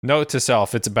Note to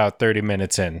self, it's about 30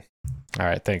 minutes in. All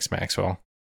right, thanks, Maxwell.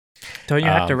 Don't you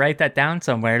have to write that down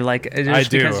somewhere? Like,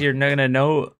 just because you're not gonna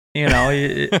know,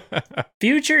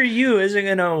 future you isn't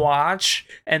gonna watch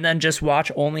and then just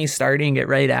watch only starting it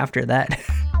right after that.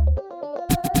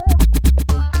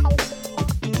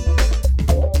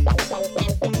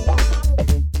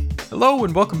 Hello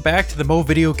and welcome back to the Mo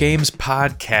Video Games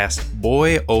Podcast.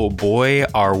 Boy, oh boy,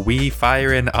 are we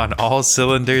firing on all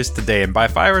cylinders today. And by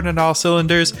firing on all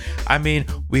cylinders, I mean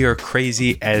we are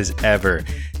crazy as ever.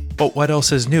 But what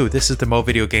else is new? This is the Mo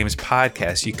Video Games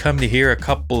Podcast. You come to hear a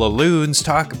couple of loons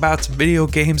talk about some video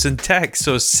games and tech.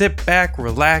 So sit back,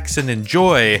 relax, and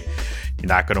enjoy. You're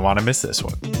not going to want to miss this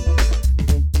one.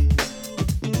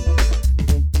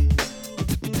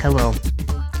 Hello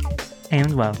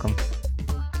and welcome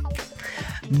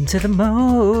to the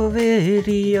Mo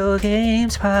Video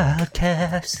Games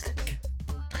Podcast,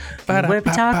 where we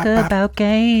talk about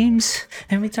games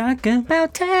and we talk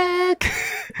about tech.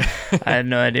 I had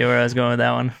no idea where I was going with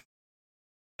that one.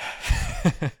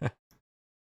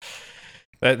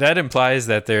 That implies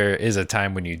that there is a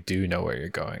time when you do know where you're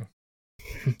going.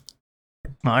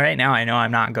 Well, right now I know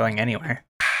I'm not going anywhere.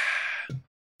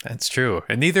 That's true.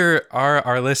 And neither are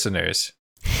our listeners,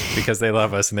 because they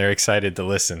love us and they're excited to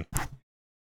listen.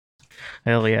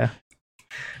 Hell yeah.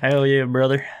 Hell yeah,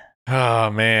 brother.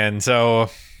 Oh, man. So,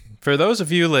 for those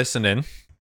of you listening,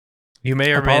 you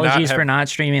may or may not Apologies for not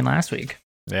streaming last week.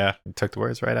 Yeah, it took the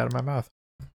words right out of my mouth.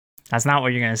 That's not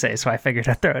what you're going to say, so I figured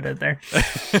I'd throw it in there.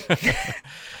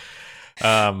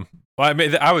 Well, I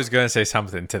mean, I was going to say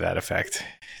something to that effect.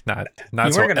 Not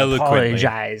you so were gonna eloquently.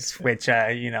 Apologize, which,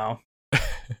 the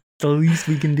least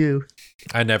we can do.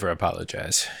 I never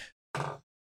apologize.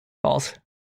 False.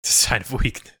 It's a sign of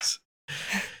weakness.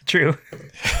 True.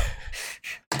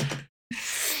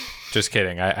 Just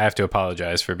kidding. I have to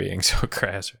apologize for being so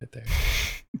crass right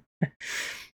there.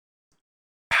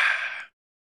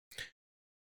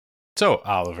 So,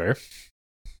 Oliver,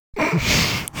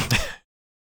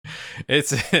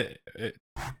 if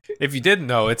you didn't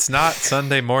know, it's not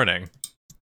Sunday morning.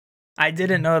 I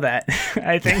didn't know that.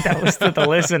 I think that was to the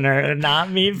listener, not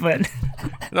me, but...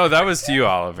 No, that was to you,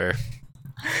 Oliver.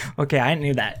 Okay, I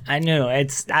knew that. I knew.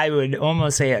 I would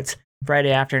almost say it's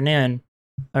Friday afternoon,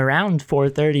 around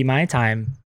 4:30 my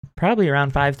time, probably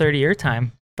around 5:30 your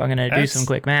time, if I'm going to do some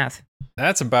quick math.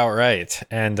 That's about right.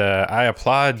 And I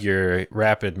applaud your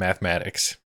rapid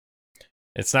mathematics.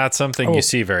 It's not something you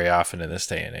see very often in this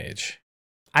day and age.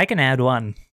 I can add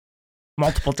one.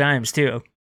 Multiple times, too.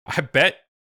 I bet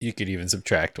you could even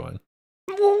subtract one.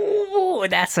 Ooh,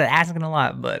 that's asking a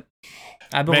lot, but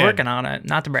I've been working on it,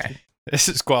 not to brag. This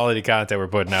is quality content we're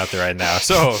putting out there right now.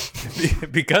 So,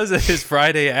 because it is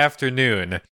Friday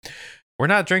afternoon, we're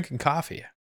not drinking coffee.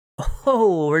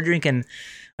 Oh, we're drinking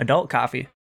adult coffee.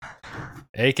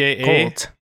 AKA Cold.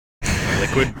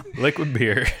 liquid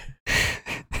beer.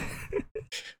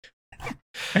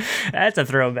 That's a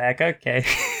throwback. Okay.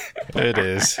 It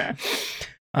is.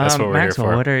 That's what we're Maxwell,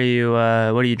 here for.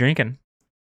 what are you drinking?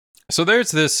 So there's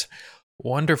this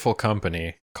wonderful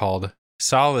company called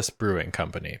Solace Brewing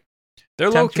Company. They're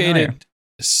located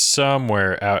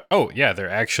somewhere out. Oh, yeah, they're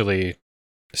actually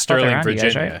Sterling,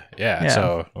 Virginia. Guys, right? Yeah,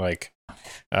 so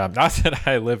not that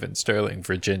I live in Sterling,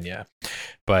 Virginia,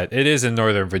 but it is in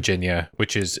Northern Virginia,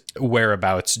 which is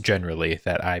whereabouts generally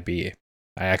that I be.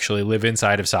 I actually live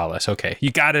inside of Solace. Okay,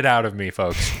 you got it out of me,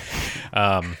 folks.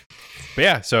 But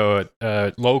yeah, so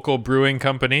local brewing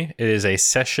company. It is a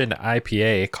session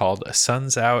IPA called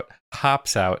Suns Out,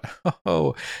 Hops Out.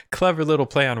 Oh, clever little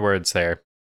play on words there.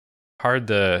 Hard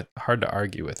to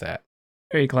argue with that.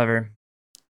 Very clever.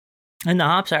 And the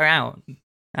hops are out.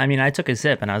 I mean, I took a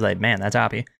sip and I was like, man, that's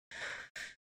hoppy.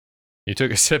 You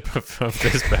took a sip of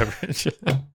this beverage.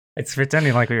 It's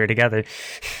pretending like we were together.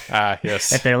 Ah,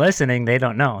 yes. If they're listening, they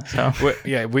don't know. So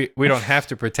we don't have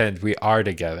to pretend we are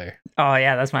together. Oh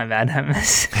yeah, that's my bad.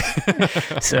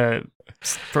 So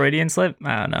Freudian slip.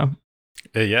 I don't know.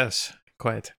 Yes,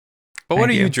 quite. But what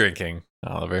are you drinking,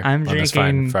 Oliver? I'm on drinking this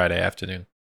fine Friday afternoon.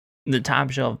 The top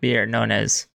shelf beer known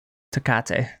as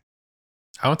Tecate.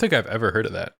 I don't think I've ever heard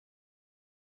of that.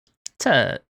 It's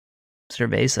a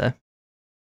cerveza,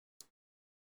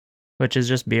 which is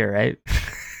just beer, right?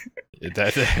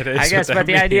 That is I guess, but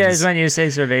the idea is when you say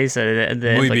cerveza,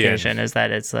 the Muy implication bien. is that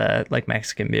it's like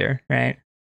Mexican beer, right?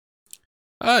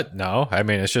 No. I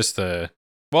mean, it's just the...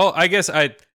 Well, I guess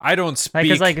I I don't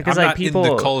speak. Because I'm not people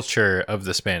in the culture of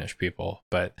the Spanish people,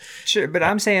 but sure. But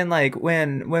I'm saying like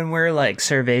when we're like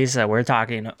cerveza, we're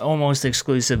talking almost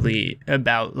exclusively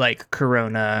about like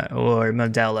Corona or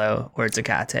Modelo or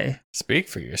Tecate. speak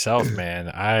for yourself, man.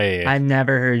 I've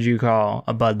never heard you call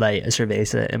a Bud Light a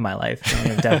cerveza in my life.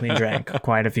 I've definitely drank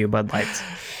quite a few Bud Lights.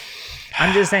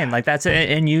 I'm just saying, like, that's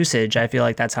in usage. I feel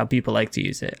like that's how people like to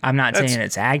use it. I'm not saying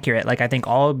it's accurate. Like, I think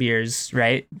all beers,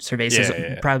 right?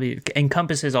 Cervezas probably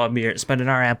encompasses all beers, but in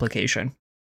our application.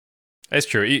 It's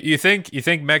true. You think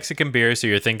Mexican beer, so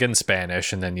you're thinking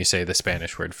Spanish, and then you say the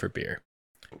Spanish word for beer.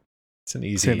 It's an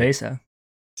easy... Cerveza.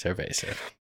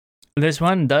 This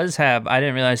one does have... I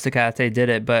didn't realize Tecate did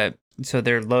it, but... So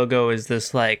their logo is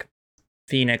this, like,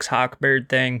 Phoenix Hawkbird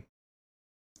thing.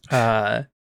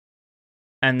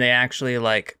 And they actually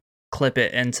like clip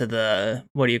it into the,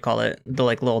 what do you call it? The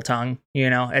like little tongue, you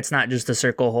know? It's not just a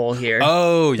circle hole here.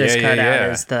 Oh, this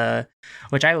cutout is the,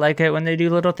 which I like it when they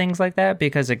do little things like that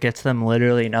because it gets them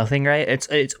literally nothing right.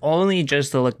 It's only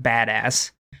just to look badass.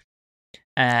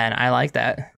 And I like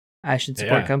that. I should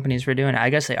support companies for doing it. I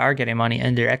guess they are getting money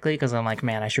indirectly because I'm like,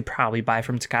 man, I should probably buy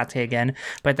from Tecate again.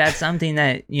 But that's something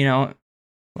that, you know,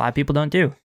 a lot of people don't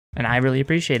do. And I really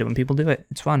appreciate it when people do it.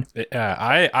 It's fun.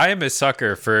 I am a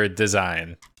sucker for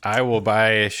design. I will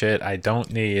buy shit I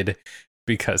don't need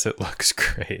because it looks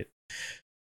great.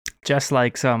 Just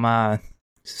like some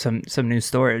new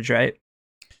storage, right?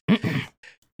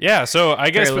 Yeah, so I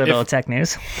guess Very little tech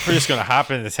news. We're just gonna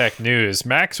hop into tech news.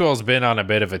 Maxwell's been on a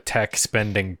bit of a tech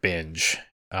spending binge.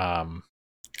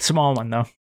 Small one though.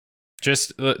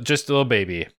 Just a little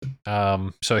baby.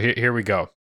 So here we go.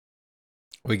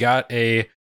 We got a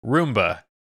Roomba.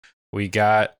 We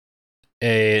got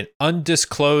an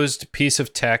undisclosed piece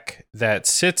of tech that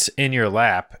sits in your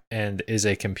lap and is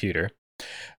a computer.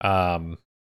 Does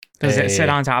it sit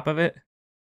on top of it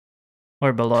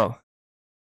or below?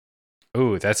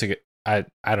 Ooh, that's a good. I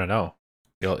don't know.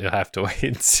 You'll have to wait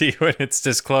and see when it's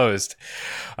disclosed.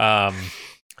 A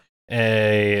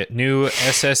new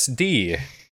SSD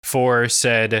for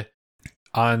said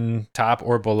on top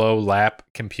or below lap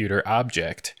computer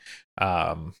object.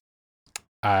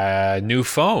 A new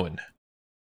phone.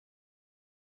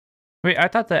 Wait, I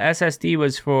thought the SSD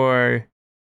was for...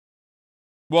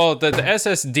 Well, the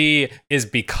SSD is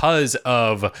because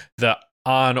of the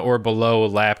on or below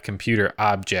lap computer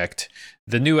object.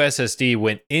 The new SSD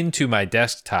went into my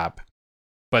desktop,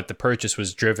 but the purchase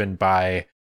was driven by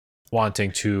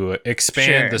wanting to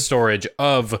expand the storage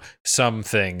of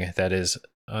something that is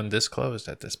undisclosed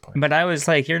at this point. But I was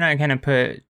like, you're not gonna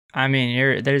put... I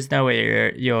mean, there's no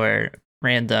way your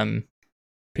random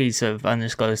piece of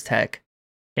undisclosed tech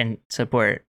can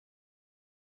support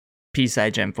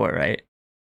PCI Gen 4, right?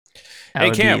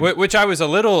 It can't, which I was a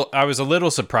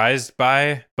little surprised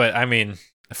by, but I mean,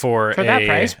 for that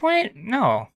price point,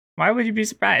 no. Why would you be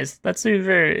surprised? That's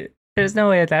super. There's no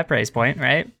way at that price point,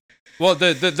 right? Well,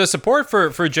 the support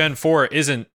for Gen 4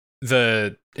 isn't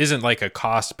like a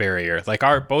cost barrier. Like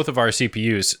both of our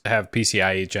CPUs have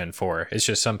PCIe Gen 4. It's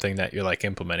just something that you're like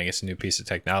implementing. It's a new piece of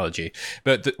technology.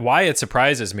 But why it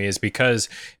surprises me is because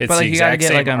it's the exact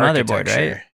same motherboard,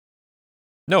 right?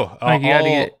 No,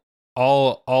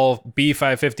 all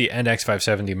B550 and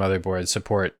X570 motherboards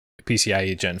support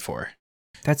PCIe Gen 4.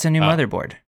 That's a new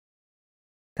motherboard.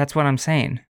 That's what I'm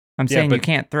saying. I'm saying you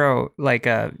can't throw like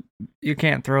a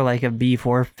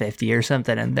B450 or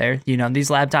something in there. You know,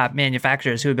 these laptop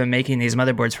manufacturers who have been making these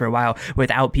motherboards for a while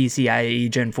without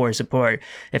PCIe Gen 4 support,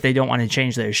 if they don't want to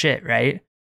change their shit, right?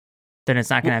 Then it's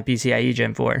not going to have PCIe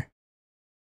Gen 4.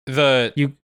 The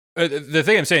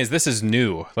thing I'm saying is this is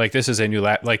new. Like this is a new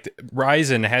lap. Like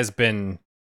Ryzen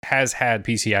has had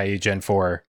PCIe Gen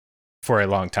 4 for a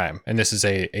long time, and this is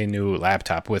a new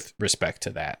laptop with respect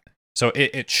to that. So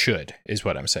it should, is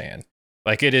what I'm saying.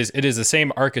 Like it is the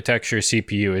same architecture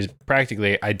CPU, is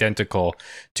practically identical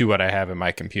to what I have in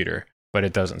my computer, but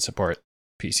it doesn't support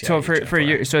PCIe.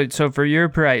 So for your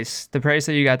price, the price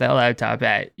that you got that laptop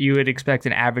at, you would expect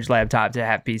an average laptop to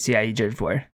have PCIe Gen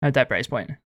 4 at that price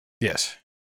point. Yes.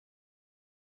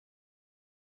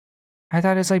 I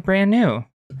thought it's like brand new.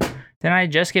 Didn't I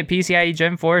just get PCIe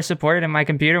Gen 4 support in my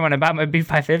computer when I bought my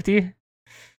B550?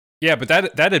 Yeah, but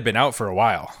that had been out for a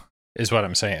while, is what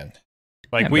I'm saying.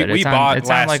 Like we bought. It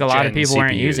sounds like a lot of people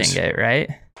weren't using it, right?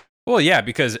 Well, yeah,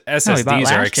 because SSDs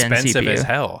are expensive as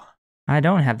hell. I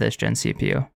don't have this gen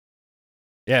CPU.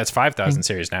 Yeah, it's 5000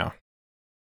 series now.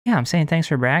 Yeah, I'm saying thanks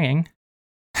for bragging.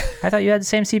 I thought you had the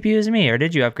same CPU as me, or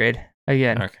did you upgrade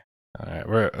again? Okay. All right,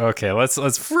 we're okay. Let's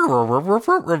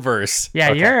reverse. Yeah,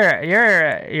 okay.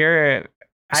 you're.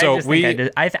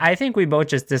 I think we both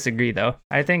just disagree, though.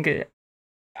 I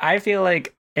feel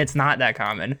like it's not that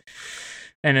common.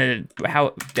 And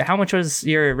how much was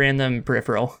your random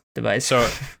peripheral device? So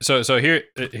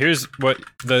here's what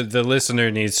the listener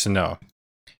needs to know.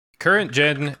 Current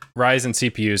gen Ryzen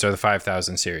CPUs are the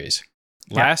 5000 series.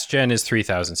 Last gen is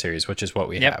 3000 series, which is what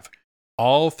we have.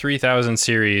 All 3000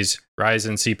 series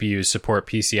Ryzen CPUs support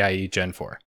PCIe Gen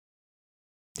 4.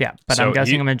 Yeah, but so I'm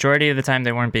guessing a majority of the time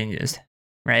they weren't being used,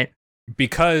 right?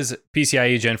 Because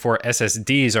PCIe Gen 4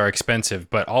 SSDs are expensive,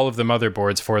 but all of the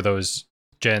motherboards for those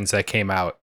gens that came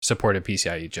out supported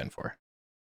PCIe Gen 4.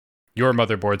 Your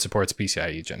motherboard supports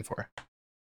PCIe Gen 4.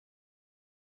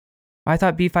 I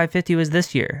thought B550 was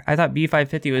this year. I thought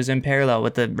B550 was in parallel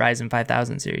with the Ryzen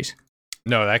 5000 series.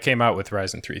 No, that came out with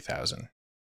Ryzen 3000.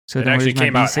 So it actually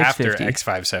came out after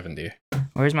X570.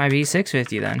 Where's my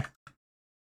B650 then?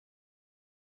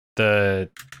 The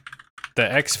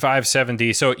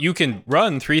X570. So you can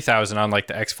run 3000 on like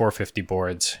the X450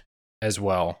 boards as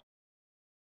well.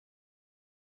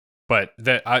 But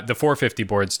the 450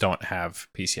 boards don't have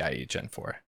PCIe Gen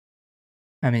 4.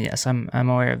 I mean, yes, I'm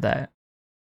aware of that.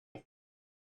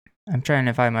 I'm trying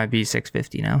to find my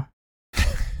B650 now.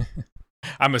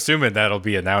 I'm assuming that'll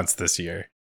be announced this year,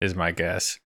 is my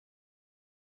guess.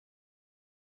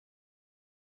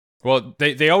 Well,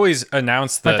 they always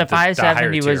announce the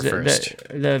 570 was first.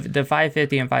 The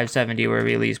 550 and 570 were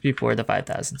released before the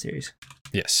 5000 series.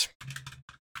 Yes.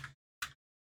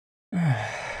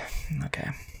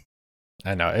 Okay.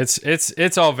 I know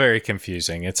it's all very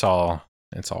confusing. It's all.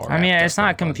 I mean, it's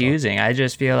not confusing. I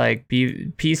just feel like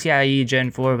PCIe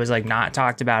Gen 4 was like not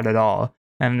talked about at all,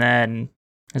 and then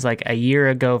it's like a year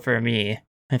ago for me.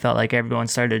 I felt like everyone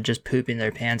started just pooping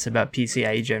their pants about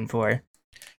PCIe Gen 4.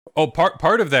 Oh,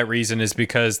 part of that reason is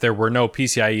because there were no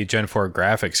PCIe Gen 4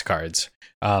 graphics cards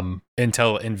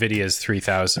until NVIDIA's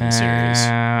 3000 series.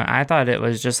 I thought it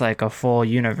was just like a full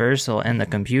universal in the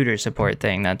computer support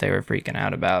thing that they were freaking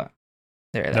out about.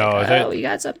 They're like, we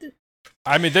got something.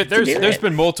 I mean, there's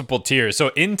been multiple tiers. So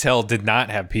Intel did not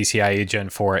have PCIe Gen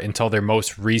 4 until their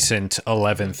most recent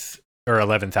 11th or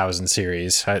 11,000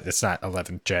 series. It's not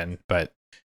 11th gen, but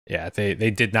yeah, they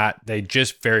did not. They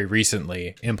just very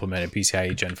recently implemented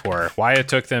PCIe Gen 4. Why it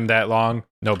took them that long,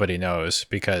 nobody knows,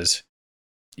 because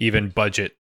even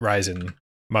budget Ryzen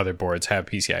motherboards have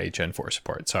PCIe Gen 4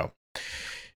 support. So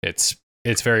it's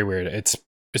very weird.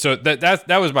 So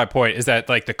that was my point, is that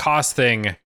like the cost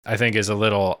thing I think is a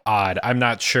little odd. I'm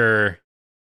not sure.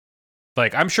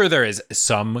 Like, I'm sure there is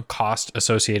some cost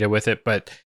associated with it,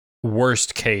 but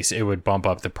worst case, it would bump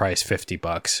up the price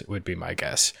 $50 would be my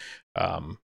guess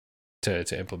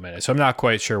to implement it. So I'm not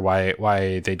quite sure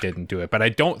why they didn't do it, but I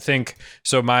don't think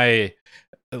so. My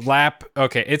I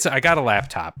got a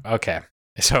laptop. Okay.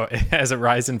 So it has a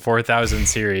Ryzen 4000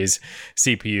 series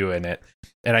CPU in it,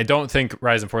 and I don't think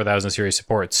Ryzen 4000 series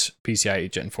supports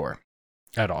PCIe Gen 4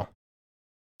 at all.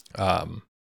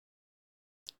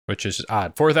 Which is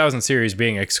odd. 4000 series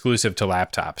being exclusive to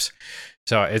laptops.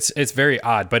 So it's very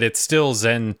odd, but it's still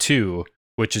Zen 2,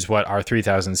 which is what our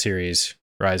 3000 series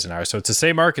Ryzen are. So it's the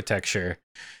same architecture,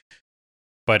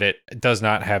 but it does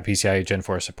not have PCIe Gen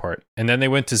 4 support. And then they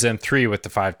went to Zen 3 with the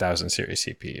 5000 series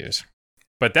CPUs.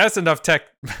 But that's enough tech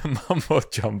mumbo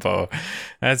jumbo.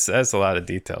 That's a lot of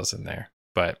details in there.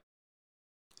 But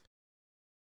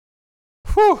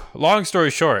long story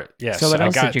short, yes. So what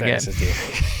else did you get?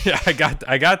 SSD. Yeah,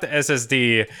 I got the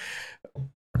SSD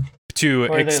to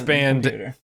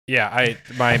expand. Yeah,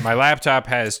 my laptop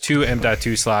has two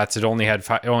M.2 slots. It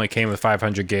only came with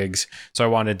 500 gigs, so I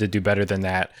wanted to do better than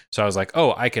that. So I was like,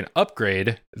 oh, I can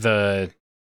upgrade the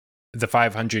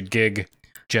 500 gig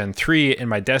Gen 3 in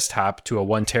my desktop to a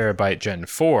 1 terabyte Gen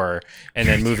 4, and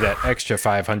then move that extra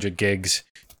 500 gigs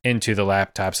into the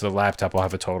laptop, so the laptop will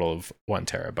have a total of 1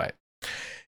 terabyte.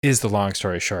 Is the long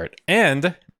story short.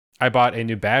 And I bought a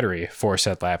new battery for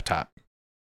said laptop,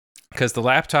 because the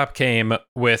laptop came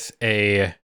with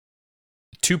a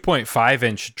 2.5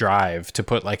 inch drive to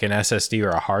put like an SSD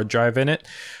or a hard drive in it,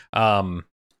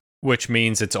 which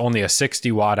means it's only a 60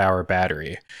 watt hour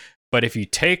battery. But if you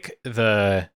take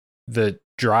the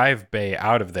drive bay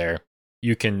out of there,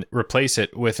 you can replace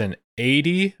it with an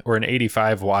 80 or an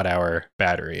 85 watt hour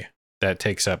battery that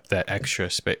takes up that extra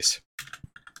space.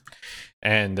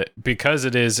 And because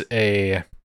it is a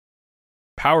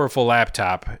powerful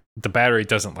laptop, the battery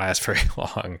doesn't last very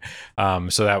long.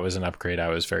 So that was an upgrade I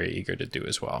was very eager to do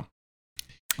as well.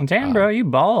 Damn, bro, you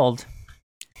balled.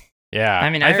 Yeah. I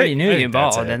mean, I already knew you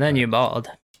balled, and then you balled.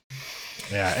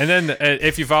 Yeah, and then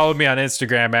if you followed me on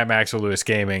Instagram at Maxwell Lewis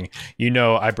Gaming, you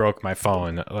know I broke my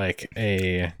phone like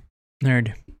a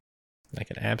nerd, like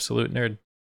an absolute nerd.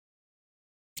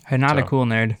 Not a cool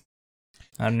nerd,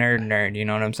 a nerd. You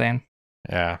know what I'm saying?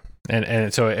 Yeah.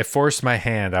 And so it forced my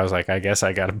hand. I was like, I guess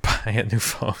I got to buy a new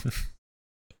phone.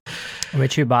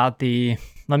 Which you bought the,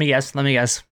 let me guess.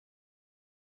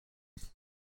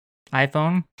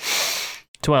 iPhone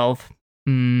 12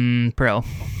 Pro.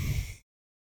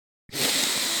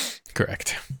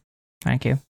 Correct. Thank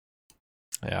you.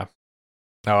 Yeah.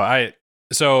 No,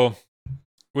 so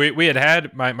we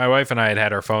had my wife and I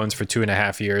had our phones for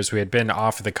 2.5 years. We had been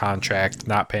off the contract,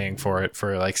 not paying for it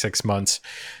for like 6 months.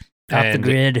 Off the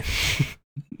grid.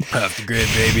 Off the grid,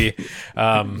 baby.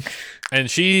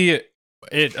 And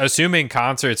assuming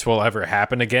concerts will ever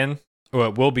happen again,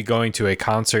 we'll be going to a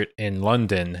concert in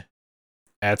London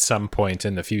at some point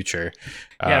in the future.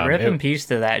 Yeah, rip in peace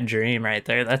to that dream right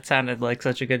there. That sounded like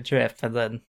such a good trip. And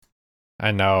then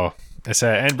I know.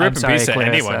 And rip in peace to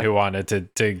anyone who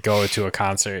wanted to go to a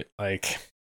concert. Like,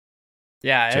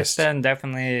 yeah, it's been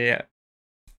definitely,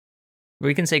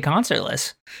 we can say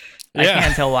concertless. Yeah. I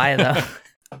can't tell why though.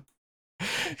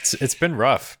 It's been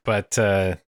rough, but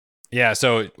yeah,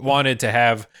 so wanted to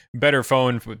have better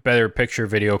phone with better picture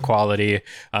video quality.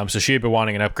 So she had been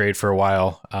wanting an upgrade for a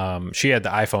while. She had the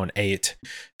iPhone 8,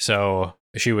 so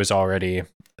she was already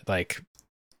like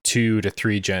 2 to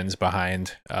 3 gens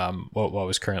behind what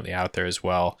was currently out there as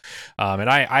well. And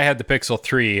I had the Pixel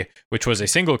 3, which was a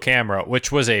single camera,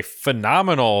 which was a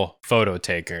phenomenal photo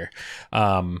taker.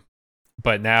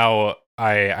 But now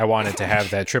I wanted to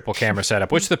have that triple camera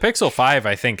setup, which the Pixel 5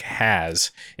 I think has.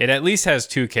 It at least has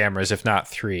 2 cameras, if not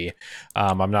 3.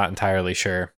 I'm not entirely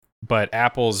sure. But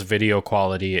Apple's video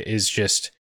quality is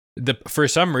just for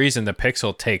some reason the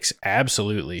Pixel takes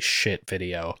absolutely shit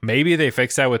video. Maybe they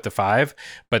fixed that with the 5,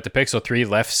 but the Pixel 3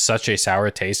 left such a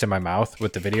sour taste in my mouth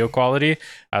with the video quality.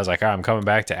 I was like, I'm coming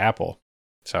back to Apple.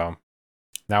 So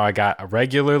now I got a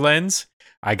regular lens,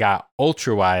 I got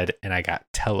ultra wide, and I got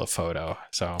telephoto.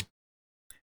 So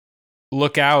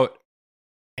look out,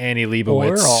 Annie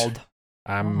Leibovitz. World.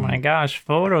 Oh my gosh,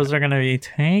 photos are gonna be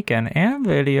taken and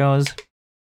videos.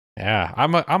 Yeah,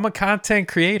 I'm a content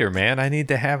creator, man. I need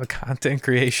to have a content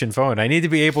creation phone. I need to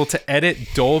be able to edit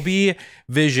Dolby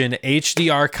Vision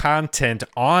HDR content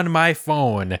on my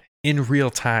phone in real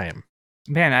time.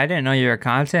 Man, I didn't know you were a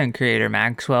content creator,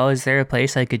 Maxwell. Is there a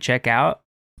place I could check out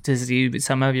to see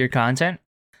some of your content?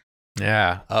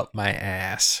 Yeah, up my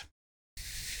ass.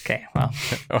 Okay, well.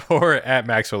 Or at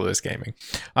Maxwell Lewis Gaming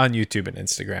on YouTube and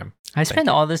Instagram. I spend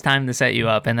all this time to set you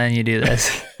up, and then you do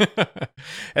this.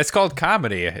 It's called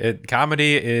comedy.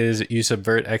 Comedy is you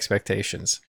subvert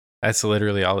expectations. That's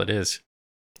literally all it is.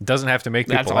 It doesn't have to make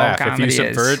people laugh. If you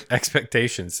subvert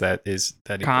expectations, that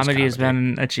comedy has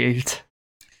been achieved.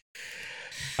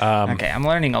 Okay, I'm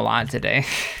learning a lot today.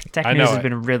 Tech news has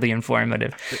been really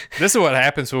informative. This is what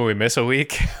happens when we miss a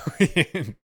week.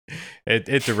 It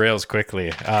derails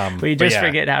quickly. We just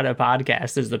forget how to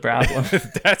podcast is the problem.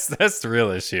 that's the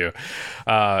real issue.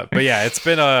 But yeah, it's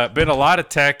been a lot of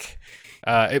tech,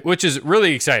 which is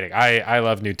really exciting. I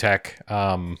love new tech.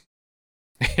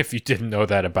 If you didn't know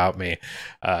that about me,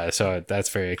 so that's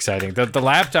very exciting. The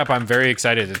laptop I'm very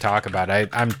excited to talk about.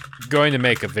 I'm going to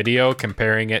make a video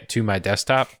comparing it to my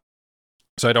desktop.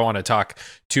 So I don't want to talk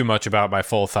too much about my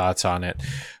full thoughts on it.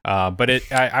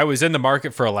 But I was in the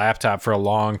market for a laptop for a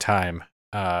long time.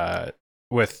 It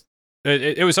was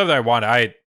something I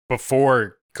wanted.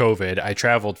 Before COVID, I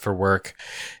traveled for work,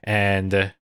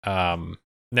 and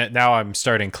now I'm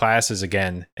starting classes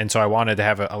again. And so I wanted to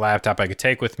have a laptop I could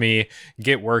take with me,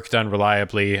 get work done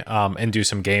reliably, and do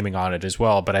some gaming on it as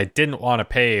well. But I didn't want to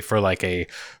pay for like a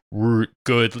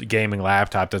good gaming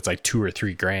laptop that's like $2 or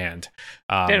 $3 grand.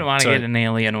 Didn't want to get an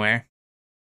Alienware.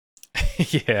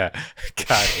 Yeah,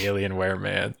 God, Alienware,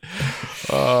 man.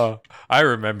 Oh, I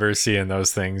remember seeing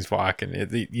those things walking.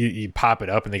 You pop it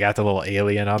up and they got the little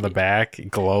alien on the back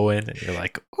glowing, and you're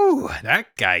like, "Ooh, that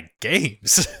guy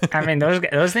games." I mean,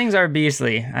 those things are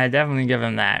beastly. I definitely give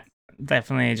him that.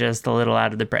 Definitely just a little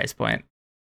out of the price point.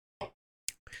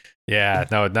 Yeah,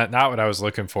 no, not what I was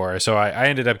looking for. So I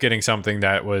ended up getting something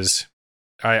that was,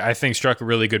 I think, struck a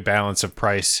really good balance of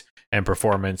price and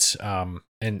performance,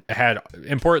 and had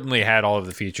all of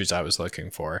the features I was looking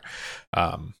for.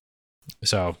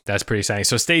 So that's pretty exciting.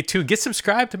 So stay tuned. Get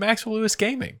subscribed to Maxwell Lewis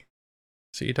Gaming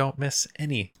so you don't miss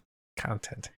any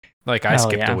content. Like I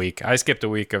skipped a week. I skipped a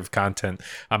week of content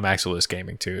on Maxwell Lewis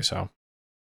Gaming too. So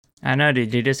I know,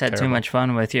 dude. You just had too much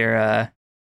fun with your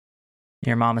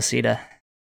mamacita.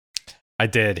 I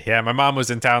did. Yeah, my mom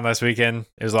was in town last weekend.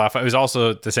 It was a lot of fun. It was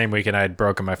also the same weekend I had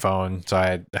broken my phone, so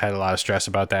I had a lot of stress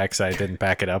about that because I didn't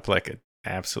back it up like an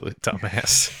absolute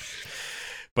dumbass.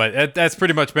 But that's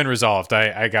pretty much been resolved.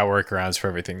 I got workarounds for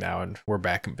everything now, and we're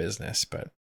back in business. But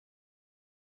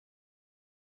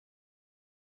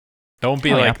Don't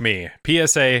be like me.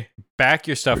 PSA, back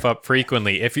your stuff up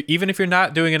frequently. Even if you're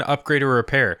not doing an upgrade or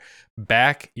repair,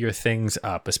 back your things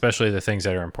up, especially the things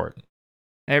that are important.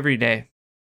 Every day.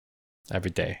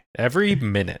 Every day. Every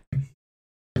minute.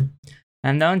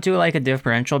 And don't do like a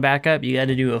differential backup. You got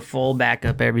to do a full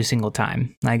backup every single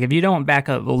time. Like if you don't back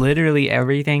up literally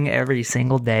everything every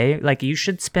single day, like you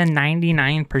should spend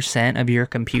 99% of your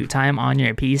compute time on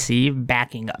your PC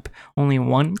backing up. Only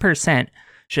 1%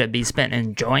 should be spent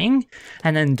enjoying.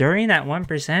 And then during that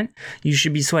 1%, you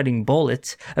should be sweating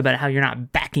bullets about how you're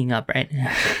not backing up right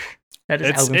now. That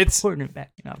is how important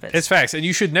backing up is. It's facts. And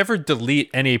you should never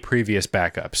delete any previous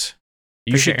backups.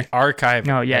 You should archive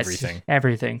everything.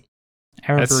 Everything.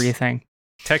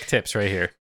 Tech tips right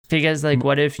here. Because like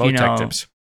what if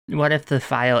what if the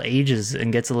file ages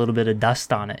and gets a little bit of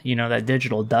dust on it, that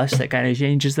digital dust that kind of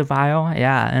changes the file?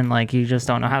 Yeah, and like you just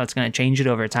don't know how it's going to change it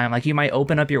over time. Like you might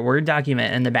open up your Word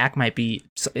document and the back might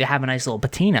have a nice little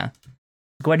patina.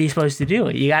 What are you supposed to do?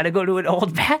 You got to go to an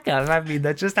old backup. I mean,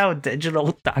 that's just how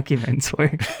digital documents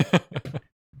work.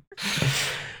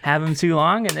 Have them too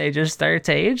long and they just start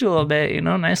to age a little bit,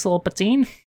 nice little patine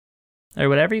or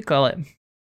whatever you call it.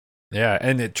 Yeah,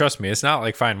 and trust me, it's not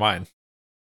like fine wine.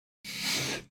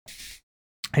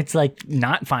 It's like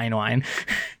not fine wine.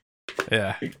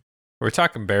 Yeah. We're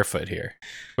talking barefoot here,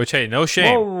 which, hey, no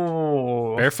shame.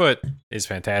 Whoa. Barefoot is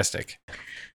fantastic.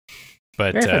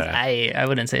 But I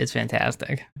wouldn't say it's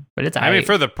fantastic, but it's. I mean,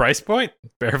 for the price point,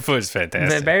 barefoot is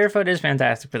fantastic. Barefoot is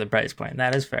fantastic for the price point.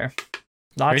 That is fair.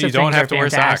 Lots of things are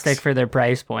fantastic for their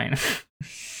price point.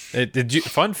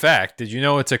 Fun fact, did you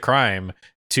know it's a crime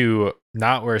to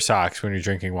not wear socks when you're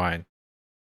drinking wine?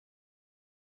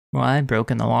 Well, I've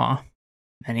broken the law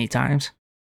many times.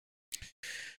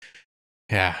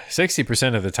 Yeah,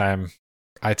 60% of the time,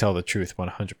 I tell the truth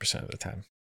 100% of the time.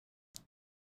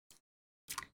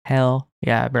 Hell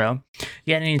yeah, bro.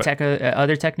 You got any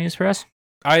other tech news for us?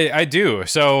 I do.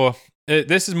 So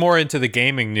this is more into the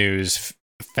gaming news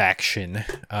faction.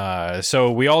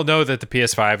 So we all know that the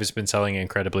PS5 has been selling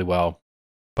incredibly well,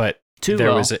 but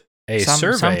was a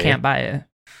survey. Some can't buy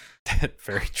it.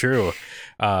 Very true.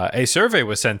 A survey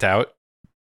was sent out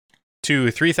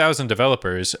to 3,000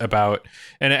 developers about,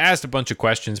 and it asked a bunch of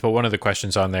questions, but one of the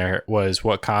questions on there was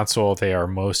what console they are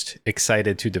most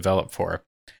excited to develop for.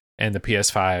 And the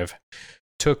PS5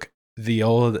 took the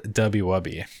old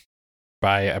WUBby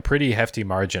by a pretty hefty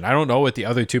margin. I don't know what the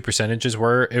other two percentages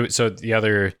were. So the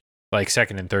other, like,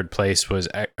 second and third place was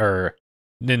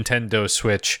Nintendo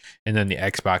Switch, and then the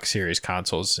Xbox Series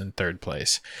consoles in third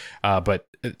place. But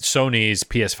Sony's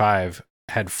PS5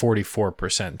 had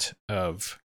 44%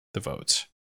 of the votes.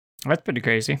 That's pretty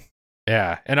crazy.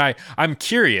 Yeah, and I'm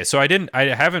curious. So I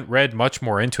haven't read much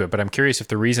more into it, but I'm curious if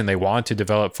the reason they want to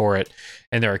develop for it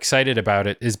and they're excited about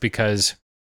it is because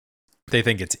they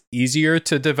think it's easier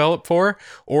to develop for,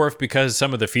 or if because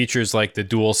some of the features like the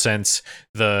DualSense,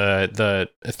 the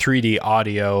 3D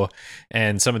audio,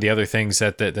 and some of the other things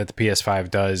that the PS5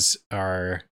 does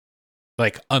are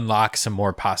like unlock some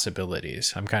more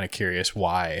possibilities. I'm kind of curious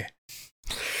why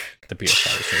the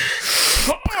PS5 is doing.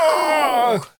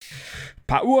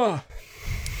 Power.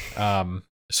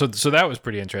 So that was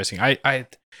pretty interesting. I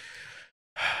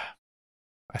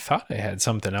thought I had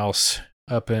something else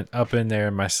up in there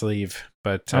in my sleeve,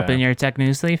 but up in your tech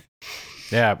news sleeve.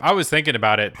 Yeah, I was thinking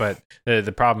about it, but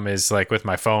the problem is, like, with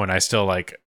my phone, I still I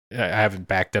haven't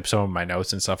backed up some of my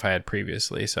notes and stuff I had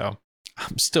previously, so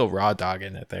I'm still raw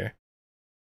dogging it there.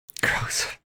 Gross.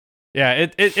 Yeah,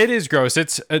 it is gross.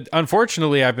 It's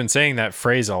unfortunately I've been saying that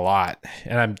phrase a lot,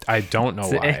 and I don't know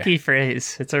why. It's an icky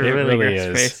phrase. It's a really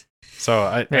gross phrase. So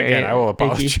I will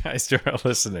apologize to our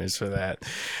listeners for that.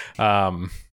 But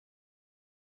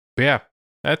yeah,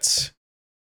 that's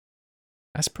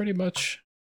pretty much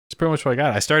what I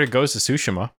got. I started Ghost of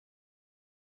Tsushima.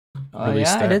 Oh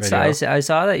yeah, I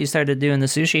saw that you started doing the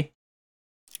sushi.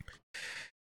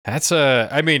 That's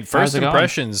I mean, first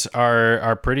impressions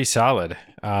are pretty solid.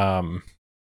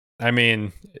 I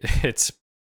mean,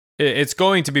 it's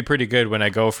going to be pretty good when I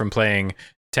go from playing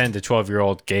 10 to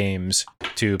 12-year-old games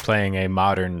to playing a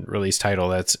modern release title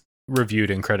that's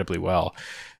reviewed incredibly well.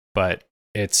 But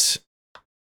it's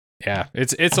a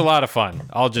lot of fun.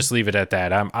 I'll just leave it at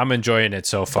that. I'm enjoying it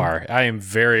so far. I am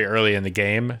very early in the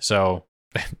game, so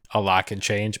a lot can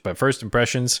change, but first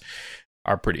impressions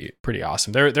are pretty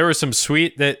awesome. There was some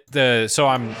sweet so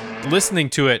I'm listening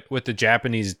to it with the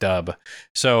Japanese dub.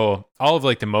 So all of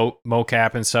like the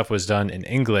mocap and stuff was done in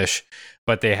English,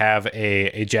 but they have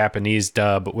a Japanese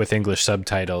dub with English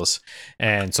subtitles.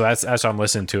 And so that's how I'm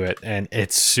listening to it, and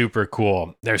it's super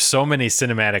cool. There's so many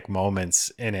cinematic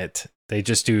moments in it They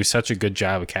just do such a good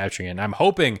job of capturing it. And I'm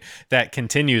hoping that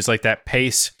continues, like that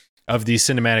pace of these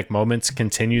cinematic moments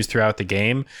continues throughout the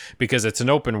game, because it's an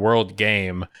open world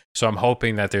game. So I'm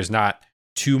hoping that there's not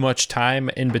too much time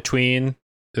in between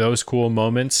those cool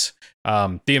moments.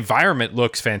 The environment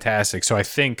looks fantastic, so I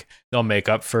think they'll make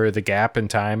up for the gap in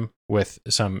time with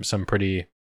some pretty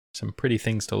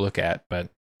things to look at. But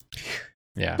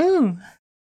yeah. Ooh.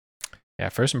 Yeah,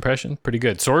 first impression, pretty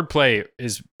good. Swordplay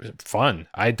is fun.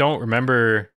 I don't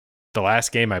remember the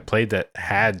last game I played that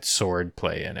had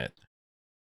swordplay in it.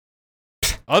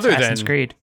 Other Assassin's than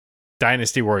Creed.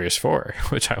 Dynasty Warriors 4,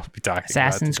 which I will be talking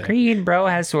Assassin's about today. Creed, bro,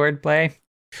 has swordplay.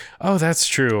 Oh, that's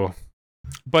true.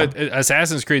 But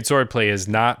Assassin's Creed swordplay is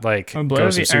not like Oblivion,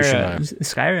 Ghost of Tsushima.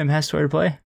 Skyrim has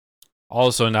swordplay.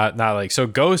 Also not like, so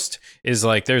Ghost is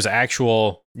like, there's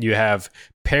actual, you have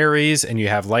parries and you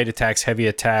have light attacks, heavy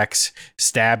attacks,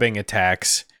 stabbing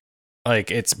attacks.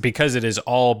 Like, it's because it is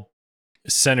all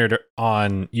centered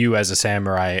on you as a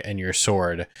samurai and your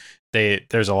sword.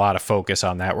 There's a lot of focus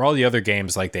on that, where all the other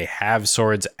games, like, they have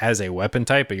swords as a weapon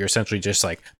type, but you're essentially just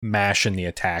like mashing the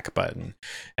attack button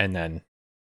and then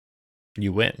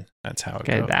you win. That's how it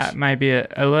goes. That might be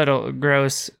a little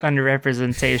gross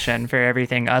underrepresentation for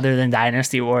everything other than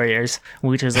Dynasty Warriors,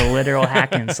 which is a literal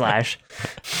hack and slash.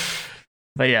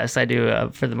 But yes, I do,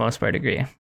 for the most part, agree.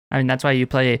 I mean, that's why you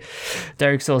play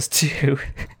Dark Souls 2,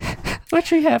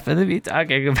 which we happen to be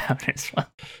talking about as well.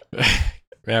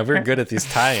 Yeah, we're good at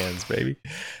these tie-ins, baby.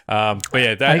 But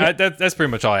yeah, that's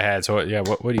pretty much all I had. So yeah,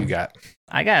 what do you got?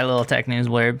 I got a little tech news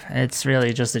blurb. It's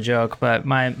really just a joke, but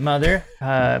my mother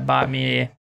bought me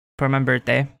for my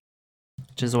birthday,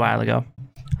 which is a while ago.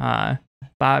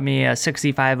 Bought me a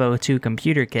 6502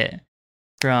 computer kit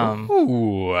from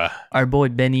our boy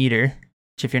Ben Eater.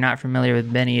 Which, if you're not familiar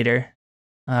with Ben Eater,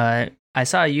 I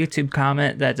saw a YouTube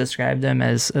comment that described him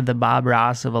as the Bob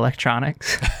Ross of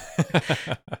electronics,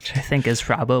 which I think is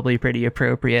probably pretty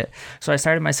appropriate. So I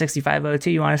started my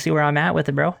 6502. You want to see where I'm at with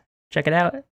it, bro? Check it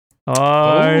out.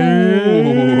 Oh,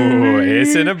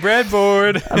 it's in a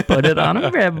breadboard. I put it on a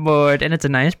breadboard, and it's a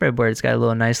nice breadboard. It's got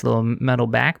a nice little metal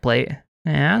backplate.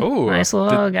 Yeah, nice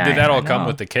little guy. Did that all come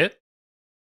with the kit?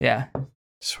 Yeah.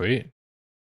 Sweet.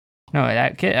 No,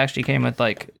 that kit actually came with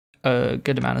like a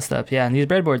good amount of stuff. Yeah, and these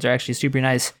breadboards are actually super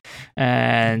nice.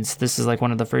 And this is like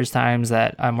one of the first times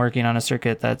that I'm working on a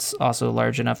circuit that's also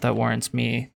large enough that warrants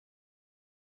me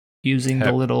using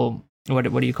the little, what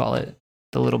do you call it?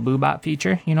 The little boobop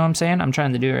feature. You know what I'm saying? I'm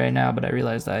trying to do it right now, but I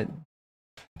realized I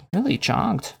really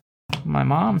chonked my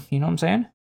mom. You know what I'm saying?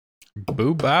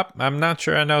 Boobop? I'm not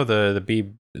sure I know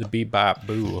the bebop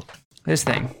boo. This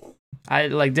thing. I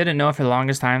didn't know for the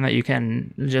longest time that you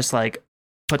can just like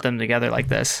put them together like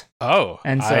this. Oh,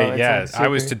 and so I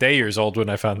was today years old when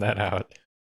I found that out.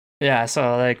 Yeah,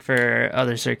 so like for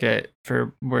other circuit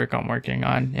for work I'm working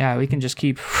on, yeah, we can just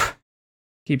keep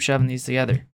shoving these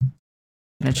together,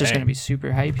 and it's just gonna be super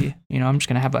hypey. You know, I'm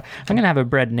gonna have a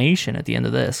bread nation at the end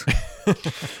of this.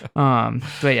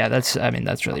 But yeah, that's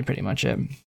really pretty much it.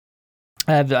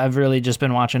 I've really just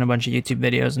been watching a bunch of YouTube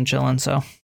videos and chilling. So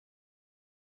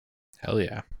hell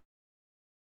yeah.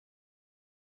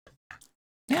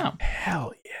 Yeah.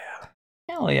 Hell yeah.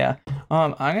 Hell yeah.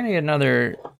 I'm gonna get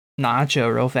another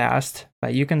nacho real fast,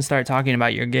 but you can start talking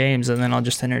about your games, and then I'll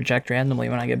just interject randomly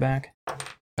when I get back.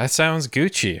 That sounds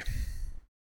Gucci.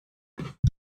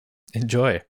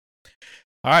 Enjoy.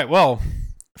 All right, well,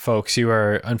 folks, you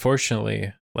are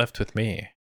unfortunately left with me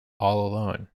all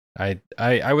alone.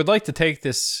 I would like to take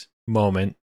this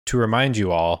moment to remind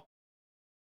you all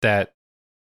that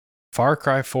Far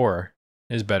Cry 4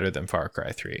 is better than Far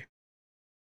Cry 3.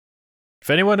 If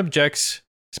anyone objects,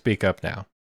 speak up now.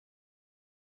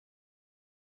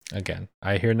 Again,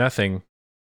 I hear nothing.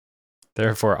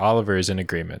 Therefore, Oliver is in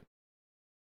agreement.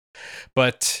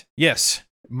 But yes,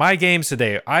 my games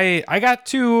today. I got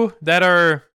two that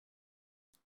are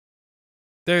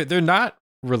they're not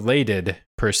related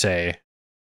per se,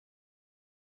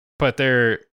 but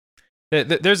there's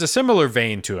a similar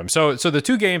vein to them. So the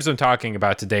two games I'm talking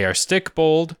about today are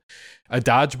Stickbold, a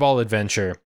dodgeball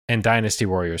adventure, and Dynasty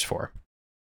Warriors 4.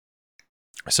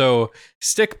 So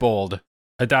Stickbold,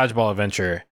 a dodgeball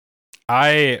adventure.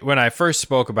 When I first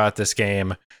spoke about this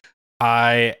game,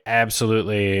 I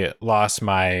absolutely lost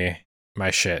my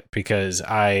shit because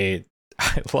I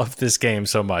love this game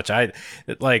so much. I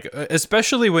like,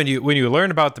 especially when you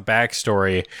learn about the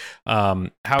backstory,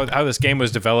 how this game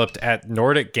was developed at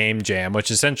Nordic Game Jam, which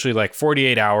is essentially like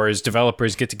 48 hours.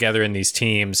 Developers get together in these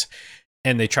teams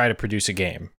and they try to produce a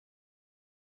game.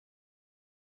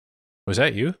 Was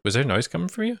that you? Was there noise coming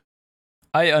from you?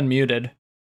 I unmuted,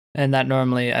 and that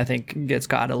normally I think gets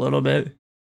caught a little bit.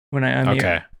 when I unmute.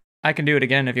 Okay. I can do it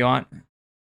again if you want.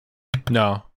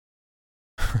 No.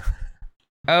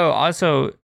 Oh,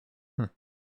 also,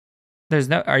 there's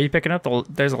no. Are you picking up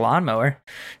there's a lawnmower?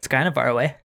 It's kind of far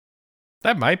away.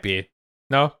 That might be.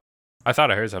 No. I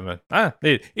thought I heard something.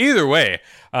 Either way.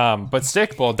 But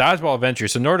Stickball, Dodgeball Adventure.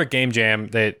 So Nordic Game Jam,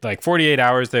 they like 48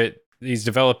 hours that these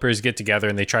developers get together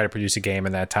and they try to produce a game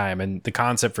in that time. And the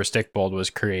concept for Stickball was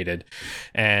created.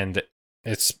 And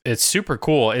it's super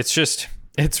cool.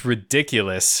 It's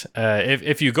ridiculous.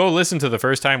 If you go listen to the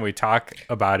first time we talk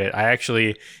about it, I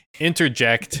actually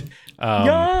interject.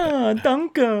 Yeah,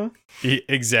 danke.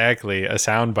 Exactly, a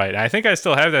soundbite. I think I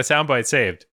still have that soundbite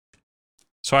saved,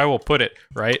 so I will put it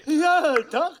right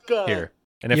here.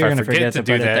 And if You're I gonna forget to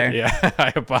do put it that, there. yeah,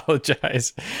 I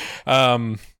apologize.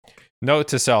 Note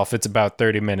to self: it's about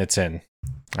 30 minutes in.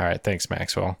 All right, thanks,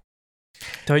 Maxwell.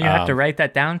 Don't you have to write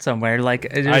that down somewhere?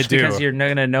 Like just I do. because you're not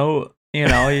gonna know. You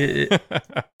know,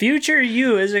 future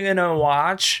you isn't gonna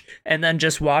watch and then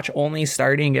just watch only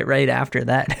starting it right after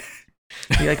that.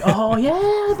 You're like, oh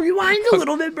yeah, rewind a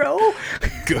little bit, bro.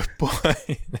 Good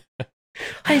point.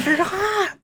 I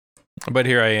forgot. But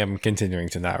here I am continuing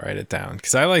to not write it down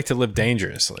because I like to live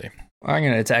dangerously. I'm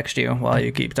gonna text you while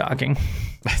you keep talking.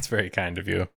 That's very kind of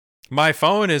you. My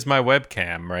phone is my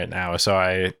webcam right now,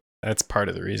 so that's part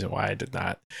of the reason why I did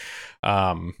not.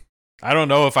 I don't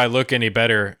know if I look any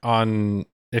better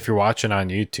if you're watching on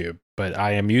YouTube, but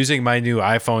I am using my new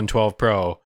iPhone 12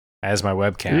 Pro as my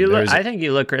webcam. I think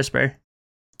you look crisper.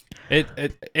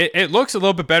 It looks a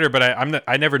little bit better, but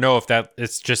I never know if that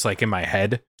it's just like in my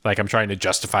head, like I'm trying to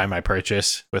justify my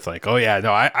purchase with like, oh yeah,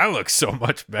 no, I look so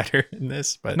much better in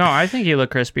this. But no, I think you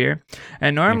look crispier.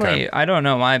 And normally, Okay. I don't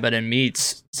know why, but in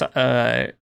meets,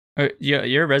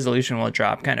 your resolution will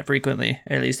drop kind of frequently.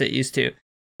 At least it used to.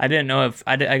 I didn't know if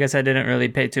I guess I didn't really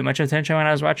pay too much attention when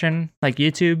I was watching like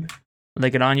YouTube,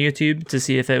 like it on YouTube to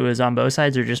see if it was on both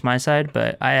sides or just my side.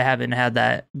 But I haven't had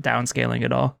that downscaling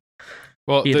at all.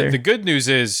 well, either. the good news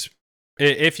is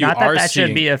if you Not are that seeing,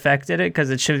 should be affected it because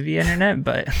it should be internet,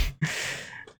 but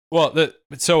well,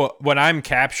 so when I'm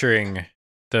capturing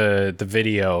the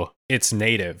video, it's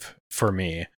native for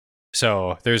me.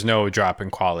 So there's no drop in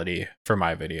quality for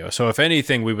my video. So if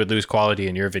anything, we would lose quality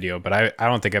in your video, but I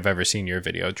don't think I've ever seen your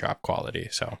video drop quality.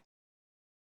 So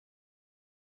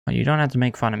you don't have to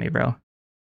make fun of me, bro.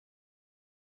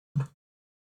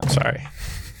 I'm sorry.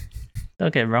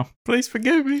 Okay, bro. Please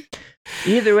forgive me.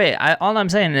 Either way, all I'm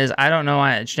saying is I don't know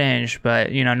why it changed,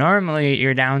 but you know, normally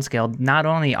you're downscaled. Not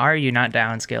only are you not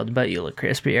downscaled, but you look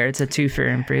crispier. It's a 2 for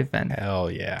improvement.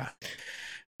 Hell yeah.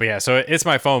 But yeah, so it's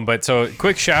my phone. But so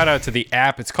quick shout out to the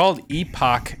app. It's called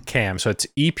Epoch Cam. So it's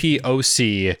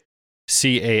EPOCCAM.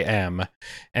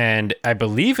 And I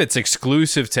believe it's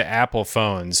exclusive to Apple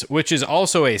phones, which is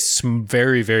also a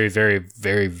very, very, very,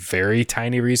 very, very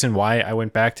tiny reason why I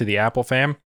went back to the Apple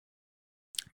fam.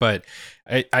 But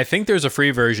I think there's a free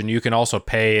version. You can also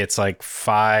pay. It's like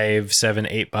 $5,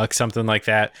 $7, $8, something like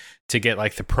that, to get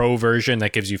like the pro version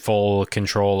that gives you full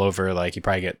control over, like you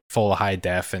probably get full high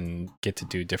def and get to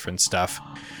do different stuff.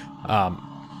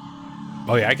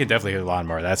 Oh yeah, I could definitely hear the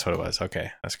lawnmower. That's what it was.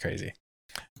 Okay, that's crazy.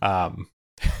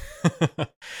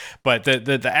 But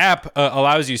the app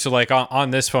allows you, so like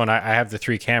on this phone, I have the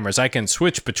 3 cameras. I can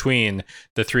switch between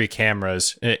the 3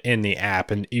 cameras in the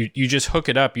app, and you just hook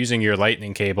it up using your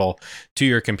lightning cable to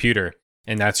your computer,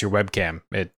 and that's your webcam.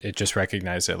 It just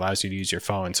recognizes it, allows you to use your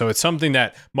phone. So it's something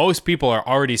that most people are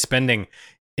already spending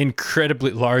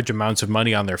incredibly large amounts of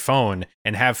money on their phone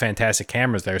and have fantastic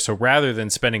cameras there. So rather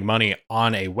than spending money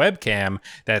on a webcam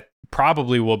that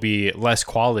probably will be less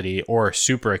quality or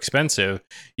super expensive,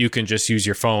 you can just use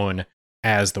your phone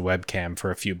as the webcam for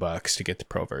a few bucks to get the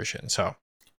pro version. So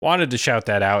wanted to shout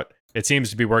that out. It seems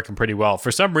to be working pretty well.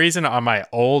 For some reason on my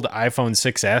old iPhone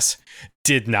 6S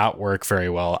did not work very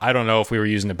well. I don't know if we were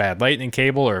using a bad lightning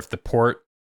cable or if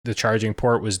the charging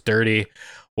port was dirty,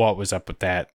 what was up with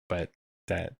that, but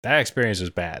that experience was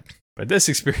bad. But this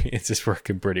experience is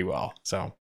working pretty well.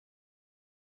 So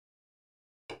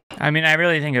I mean, I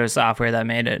really think it was software that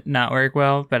made it not work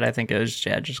well, but I think it was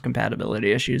just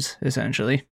compatibility issues,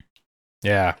 essentially.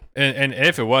 yeah, and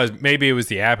if it was, maybe it was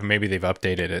the app, and maybe they've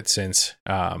updated it since.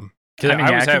 I mean,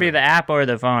 it could be the app or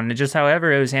the phone. It just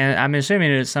however it was I'm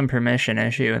assuming it was some permission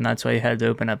issue, and that's why you had to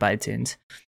open up iTunes.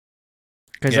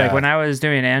 Because like when I was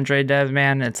doing Android dev,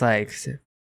 man, it's like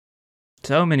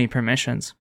so many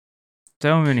permissions.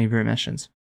 So many permissions.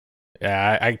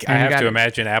 Yeah, I have to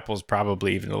imagine Apple's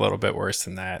probably even a little bit worse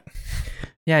than that.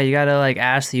 Yeah, you gotta like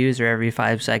ask the user every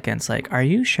 5 seconds, like, are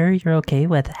you sure you're okay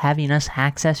with having us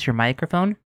access your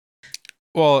microphone?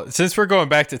 Well, since we're going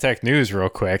back to tech news real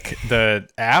quick, the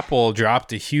Apple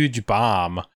dropped a huge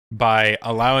bomb by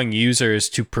allowing users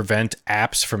to prevent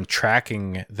apps from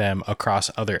tracking them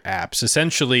across other apps,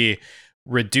 essentially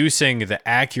reducing the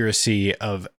accuracy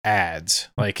of ads.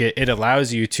 Like it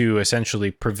allows you to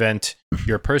essentially prevent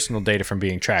your personal data from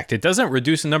being tracked. It doesn't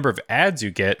reduce the number of ads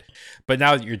you get, but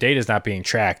now your data is not being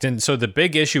tracked. And so the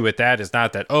big issue with that is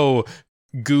not that, oh,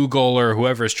 Google or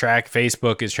whoever's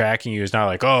Facebook is tracking you. Is not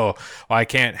like, oh, well, I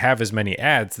can't have as many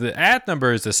ads. The ad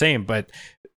number is the same, but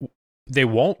they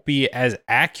won't be as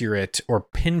accurate or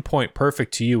pinpoint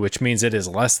perfect to you, which means it is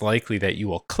less likely that you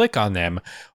will click on them,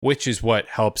 which is what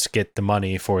helps get the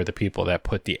money for the people that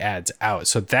put the ads out.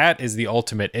 So that is the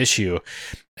ultimate issue.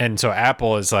 And so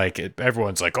Apple is like,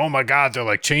 everyone's like, oh my God, they're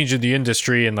like changing the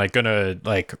industry and like gonna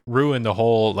like ruin the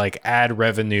whole like ad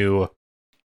revenue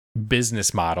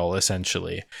business model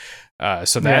essentially.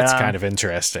 So that's kind of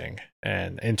interesting,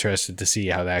 and interested to see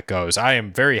how that goes. I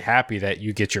am very happy that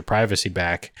you get your privacy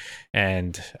back,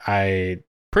 and I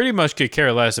pretty much could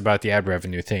care less about the ad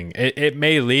revenue thing. It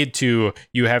may lead to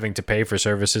you having to pay for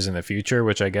services in the future,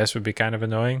 which I guess would be kind of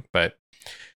annoying, but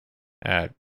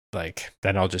like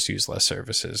then I'll just use less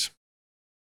services.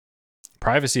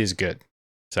 Privacy is good,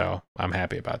 so I'm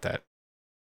happy about that.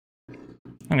 I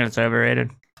think it's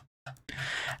overrated.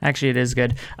 Actually, it is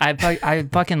good. I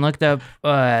fucking looked up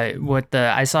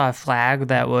I saw a flag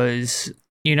that was,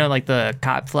 you know, like the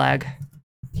cop flag,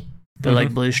 the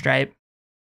like blue stripe.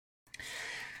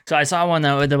 So I saw one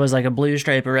that there was like a blue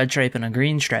stripe, a red stripe, and a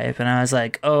green stripe, and I was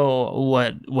like, oh,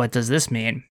 what does this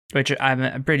mean? Which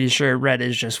I'm pretty sure red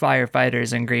is just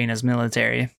firefighters and green is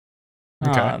military.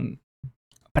 Okay.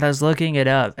 But I was looking it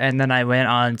up, and then I went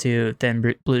on to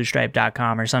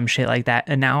thinbluestripe.com or some shit like that,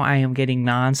 and now I am getting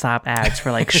nonstop ads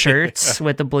for like shirts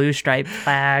with the blue stripe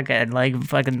flag and like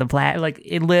fucking the flag, like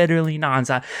it literally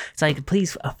nonstop. It's like,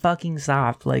 please fucking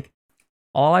stop. Like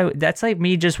that's like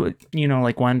me just, you know,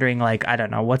 like wondering, like, I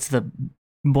don't know, what's the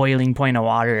boiling point of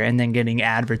water, and then getting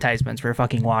advertisements for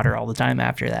fucking water all the time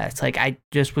after that. It's like, I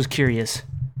just was curious.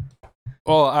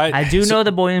 Well, I do know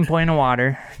the boiling point of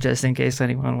water, just in case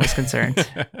anyone was concerned.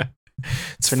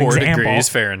 It's 4 degrees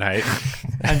Fahrenheit.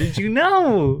 How did you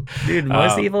know? Dude,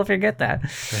 most people forget that.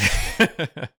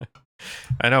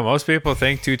 I know, most people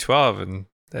think 212, and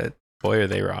that, boy, are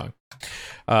they wrong.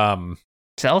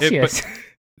 Celsius.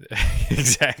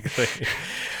 Exactly.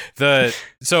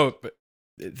 So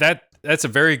that's a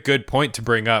very good point to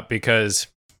bring up, because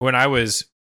when I was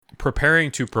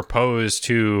preparing to propose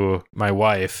to my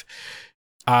wife,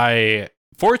 I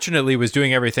fortunately was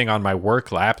doing everything on my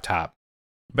work laptop,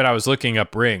 but I was looking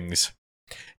up rings.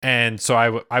 And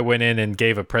so I went in and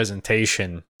gave a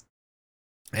presentation,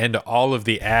 and all of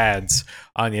the ads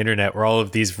on the internet were all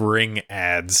of these ring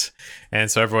ads. And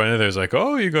so everyone in there was like,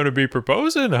 oh, you're going to be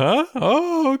proposing, huh?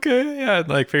 Oh, okay. Yeah, and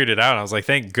like figured it out. And I was like,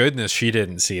 thank goodness she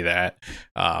didn't see that,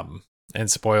 and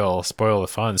spoil the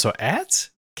fun. So ads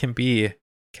can be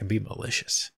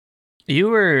malicious. You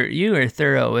were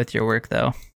thorough with your work,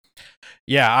 though.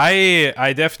 Yeah,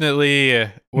 I definitely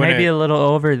maybe a little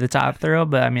over the top thorough,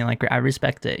 but I mean, like, I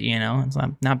respect it. You know, it's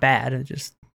not bad. It's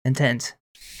just intense.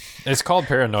 It's called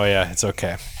paranoia. It's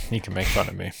okay. You can make fun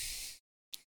of me,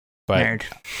 but Nerd.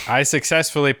 I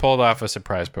successfully pulled off a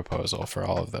surprise proposal for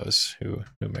all of those who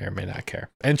may or may not care.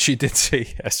 And she did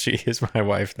say yes. She is my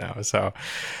wife now, so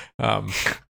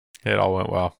it all went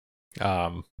well.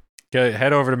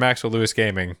 Head over to Maxwell Lewis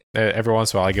Gaming. Every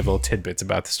once in a while, I give little tidbits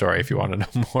about the story if you want to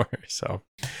know more. So,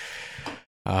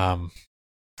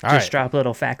 just drop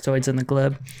little factoids in the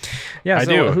club. Yeah, I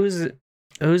do.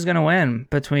 Who's gonna win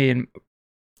between?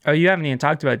 Oh, you haven't even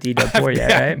talked about DW4 yet,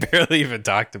 right? I barely even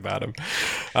talked about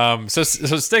him. So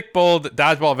Stick Bold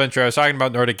Dodgeball Adventure. I was talking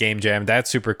about Nordic Game Jam. That's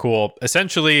super cool.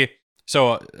 Essentially.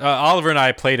 So Oliver and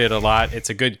I played it a lot. It's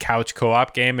a good couch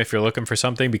co-op game if you're looking for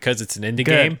something, because it's an indie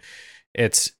game.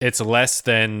 It's less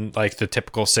than like the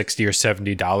typical $60 or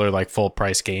 $70 like full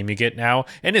price game you get now,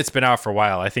 and it's been out for a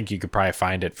while. I think you could probably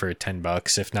find it for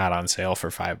 $10, if not on sale for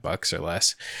 $5 or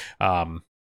less.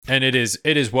 And it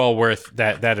is well worth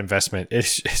that investment.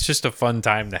 It's just a fun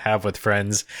time to have with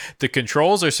friends. The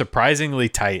controls are surprisingly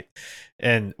tight,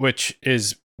 and which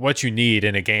is what you need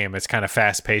in a game. It's kind of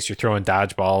fast paced. You're throwing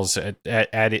dodgeballs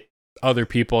at other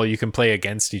people. You can play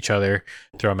against each other,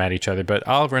 throw them at each other. But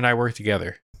Oliver and I work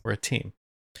together. We're a team.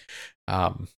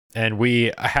 And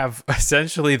we have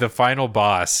essentially the final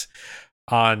boss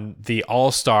on the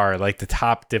all-star, like the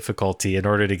top difficulty, in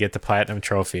order to get the platinum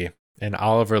trophy. And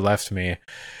Oliver left me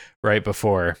right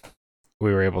before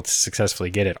we were able to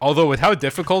successfully get it. Although with how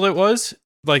difficult it was,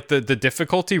 like the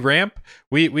difficulty ramp.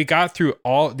 We got through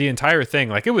the entire thing.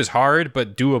 Like it was hard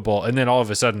but doable, and then all of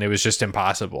a sudden it was just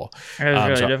impossible. It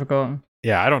was really difficult.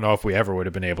 Yeah, I don't know if we ever would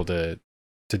have been able to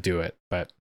do it,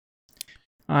 but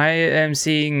I am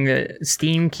seeing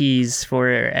Steam keys for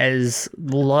as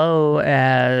low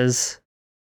as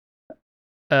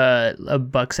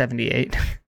 $1.78.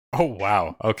 Oh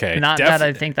wow, okay. Not that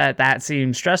I think that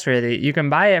seems trustworthy. You can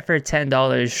buy it for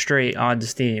 $10 straight on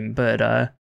Steam,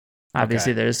 but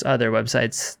obviously there's other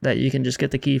websites that you can just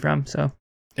get the key from. So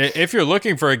if you're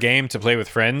looking for a game to play with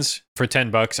friends for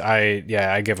 $10,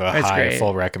 I give a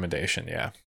full recommendation.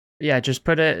 Yeah, just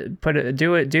do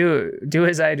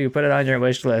as I do, put it on your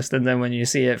wish list, and then when you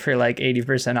see it for like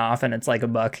 80% off and it's like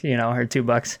 $1, or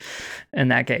 $2 in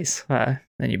that case, then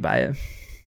you buy it.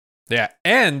 Yeah,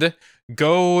 and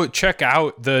go check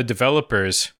out the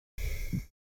developers.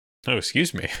 Oh,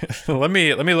 excuse me. let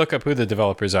me look up who the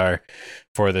developers are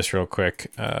for this real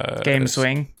quick.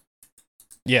 GameSwing.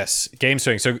 Yes,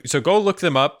 GameSwing. So go look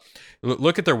them up.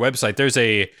 Look at their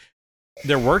website.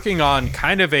 They're working on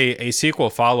kind of a sequel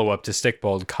follow-up to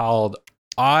Stickbold called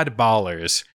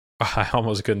Oddballers. I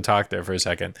almost couldn't talk there for a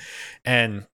second.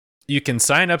 And you can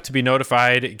sign up to be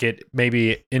notified, get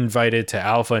maybe invited to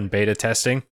alpha and beta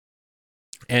testing.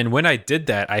 And when I did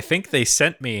that, I think they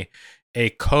sent me a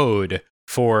code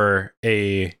for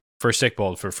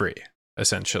Stickbold for free,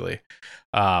 essentially.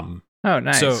 Oh,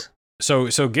 nice.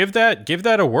 So give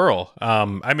that a whirl.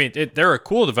 I mean, they're a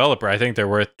cool developer. I think they're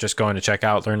worth just going to check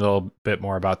out, learn a little bit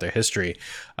more about their history,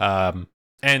 and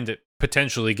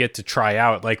potentially get to try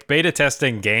out. Like beta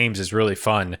testing games is really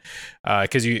fun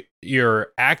because you're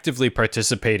actively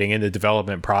participating in the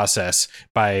development process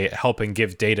by helping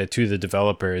give data to the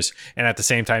developers, and at the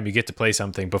same time you get to play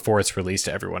something before it's released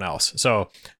to everyone else.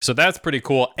 So that's pretty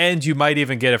cool, and you might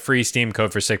even get a free Steam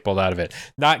code for Stickbold out of it.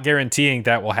 Not guaranteeing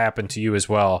that will happen to you as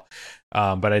well,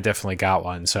 but I definitely got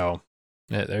one. So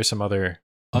there's some other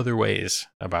ways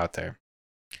about there.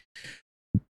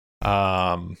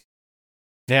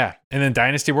 Yeah, and then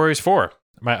Dynasty Warriors 4,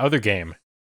 my other game.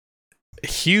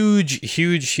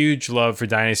 Huge love for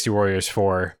Dynasty Warriors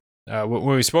 4. When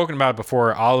we've spoken about it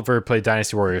before, Oliver played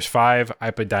Dynasty Warriors 5.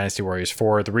 I played Dynasty Warriors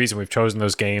 4. The reason we've chosen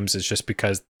those games is just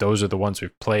because those are the ones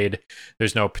we've played.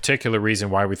 There's no particular reason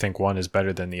why we think one is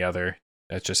better than the other.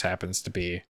 That just happens to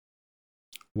be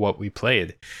what we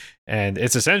played. And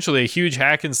it's essentially a huge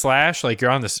hack and slash. Like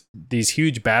you're on these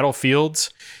huge battlefields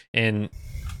in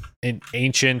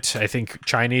ancient, I think,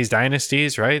 Chinese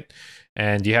dynasties, right?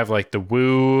 And you have like the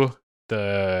Wu,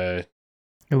 the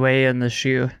Wei, and the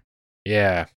Shu.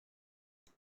 Yeah.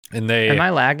 And Am I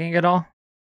lagging at all?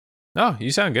 No, you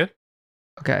sound good.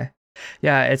 Okay.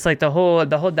 Yeah, it's like the whole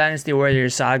Dynasty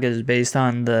Warriors saga is based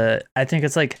on I think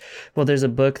it's like, well, there's a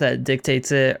book that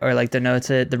dictates it or like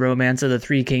denotes it, The Romance of the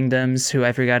Three Kingdoms, who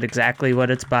I forgot exactly what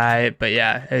it's by, but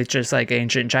yeah, it's just like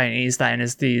ancient Chinese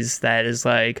dynasties that is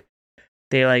like,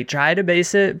 they like try to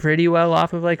base it pretty well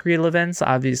off of like real events.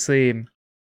 Obviously,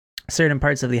 certain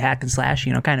parts of the hack and slash,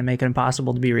 kind of make it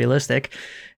impossible to be realistic,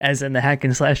 as in the hack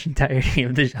and slash entirety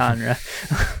of the genre.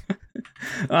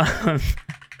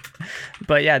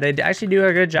 But yeah, they actually do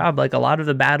a good job. Like a lot of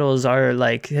the battles are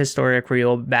like historic,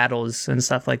 real battles and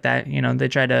stuff like that.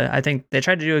 I think they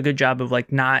try to do a good job of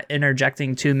like not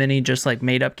interjecting too many just like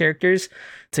made up characters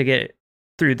to get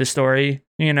through the story,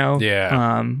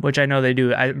 Yeah. Which I know they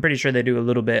do. I'm pretty sure they do a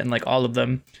little bit in like all of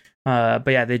them. But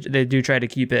yeah, they do try to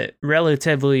keep it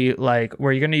relatively like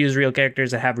where you're going to use real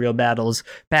characters that have real battles.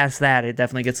 Past that, it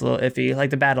definitely gets a little iffy.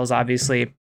 Like the battles,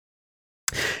 obviously,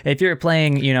 if you're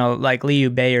playing, like Liu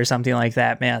Bei or something like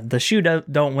that, man, the Shu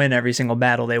don't win every single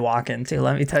battle they walk into.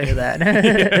 Let me tell you that.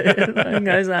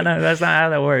 that's not how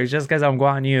that works. Just because I'm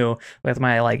Guan Yu with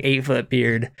my like 8-foot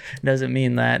beard doesn't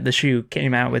mean that the Shu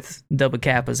came out with double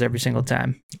kappas every single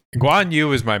time. Guan Yu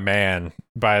is my man,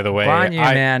 by the way. Guan Yu,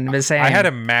 man, I had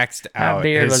him maxed out. That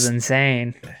beard was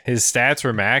insane. His stats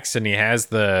were maxed, and he has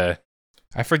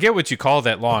I forget what you call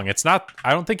that long. It's not.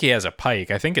 I don't think he has a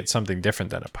pike. I think it's something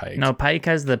different than a pike. No, pike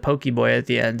has the pokeboy at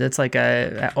the end. It's like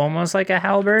almost like a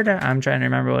halberd. I'm trying to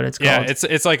remember what it's called. Yeah,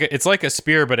 it's like a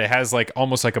spear, but it has like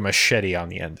almost like a machete on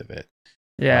the end of it.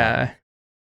 Yeah.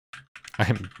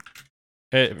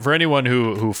 For anyone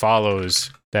who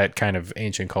follows that kind of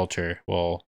ancient culture,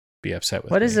 will be upset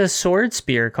with. What me. is a sword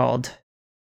spear called?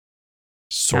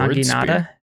 Sword Naginata? spear?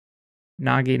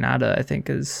 Naginata, I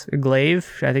think, is a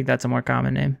glaive. I think that's a more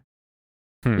common name.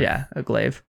 Yeah, a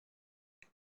glaive.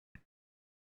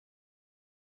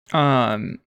 Yeah,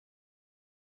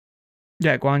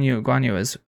 Guan Yu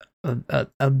is a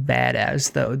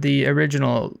badass, though. The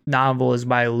original novel is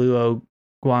by Luo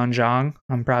Guanzhong.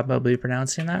 I'm probably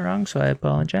pronouncing that wrong, so I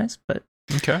apologize. But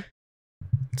Okay.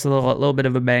 it's a little bit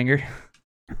of a banger.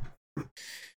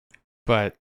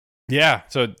 But yeah,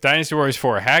 so Dynasty Warriors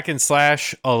 4, hack and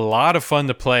slash, a lot of fun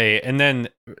to play. And then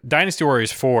Dynasty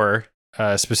Warriors 4,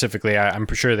 specifically, I'm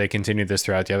sure they continue this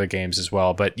throughout the other games as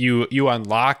well, but you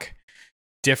unlock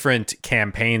different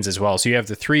campaigns as well. So you have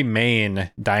the 3 main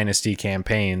Dynasty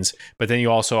campaigns, but then you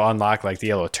also unlock like the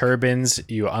Yellow Turbans,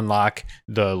 you unlock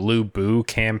the Lu Bu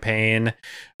campaign.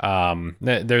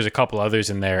 There's a couple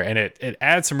others in there, and it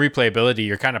adds some replayability.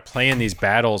 You're kind of playing these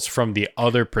battles from the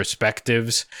other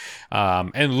perspectives.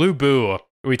 And Lu Bu,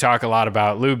 we talk a lot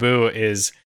about. Lu Bu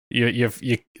is you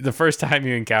the first time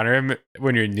you encounter him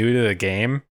when you're new to the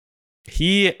game,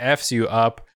 he F's you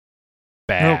up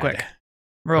bad.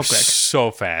 Real quick. So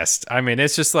fast. I mean,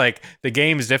 it's just like the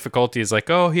game's difficulty is like,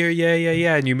 oh, here,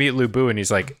 yeah. And you meet Lu Bu and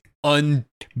he's like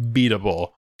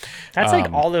unbeatable. That's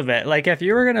like all of it. Like if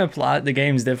you were going to plot the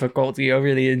game's difficulty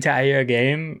over the entire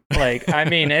game, like, I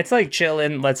mean, it's like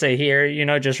chilling, let's say here,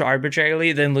 just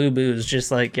arbitrarily, then Lu Bu's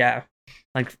just like, yeah,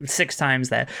 like 6 times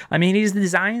that. I mean, he's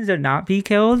designed to not be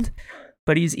killed,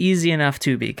 but he's easy enough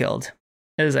to be killed,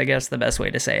 is I guess the best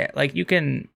way to say it. Like you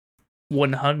can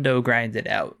 100 grind it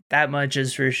out. That much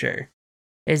is for sure.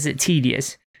 Is it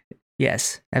tedious?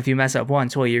 Yes. If you mess up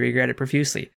once, will you regret it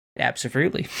profusely?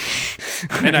 Absolutely.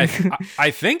 And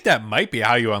I think that might be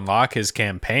how you unlock his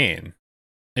campaign,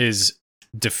 is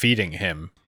defeating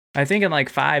him. I think in like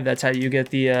 5, that's how you get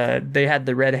the they had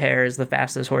the red hair as the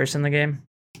fastest horse in the game.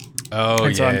 Oh,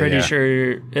 and so I'm pretty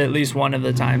sure at least one of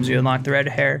the times you unlock the red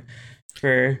hair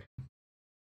for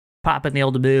popping the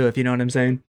old boo, if you know what I'm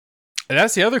saying. And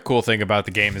that's the other cool thing about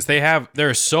the game is there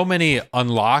are so many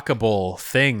unlockable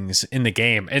things in the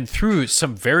game, and through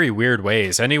some very weird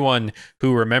ways. Anyone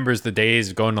who remembers the days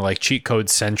of going to like Cheat Code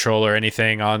Central or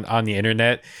anything on the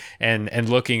internet and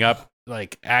looking up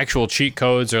like actual cheat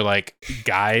codes or like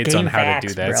guides Game on how facts, to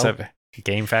do that bro. stuff.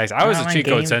 Game facts. I was a Cheat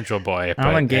Code Central boy.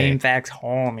 I'm a Game Facts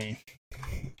homie.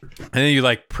 And then you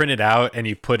like print it out and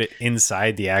you put it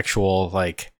inside the actual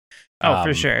like.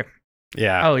 For sure.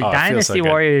 Yeah. Oh, Dynasty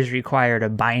Warriors required a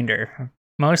binder,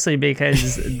 mostly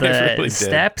because the really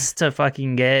steps to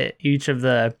fucking get each of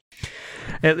the.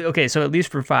 Okay, so at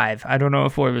least for 5, I don't know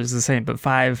if 4 was the same, but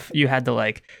 5, you had to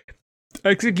like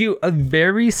execute a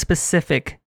very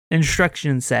specific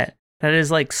instruction set that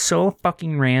is like so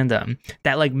fucking random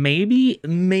that like maybe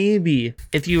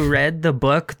if you read the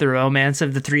book The Romance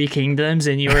of the Three Kingdoms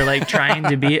and you were like trying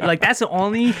to be like, that's the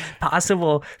only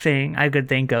possible thing I could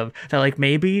think of, that like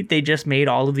maybe they just made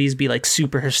all of these be like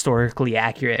super historically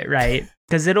accurate, right?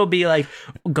 Because it'll be like,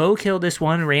 go kill this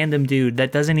one random dude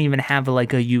that doesn't even have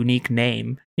like a unique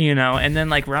name, and then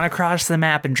like run across the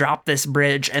map and drop this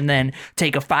bridge and then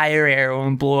take a fire arrow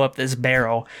and blow up this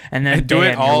barrel and then do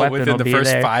it all within the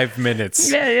first 5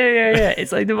 minutes. Yeah.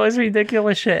 It's like the most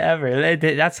ridiculous shit ever.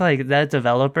 That's like that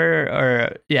developer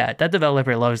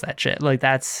loves that shit. Like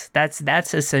that's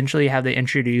essentially how they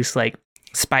introduce like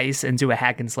spice into a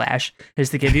hack and slash, is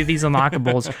to give you these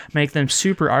unlockables, make them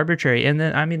super arbitrary, and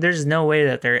then I mean there's no way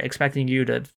that they're expecting you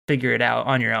to figure it out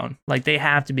on your own. Like they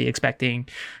have to be expecting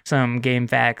some Game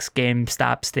Facts,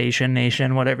 GameStop, Station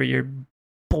Nation, whatever your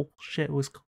bullshit was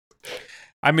called.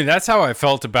 I mean, that's how I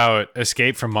felt about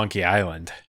Escape from Monkey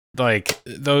Island. Like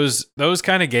those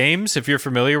kind of games, if you're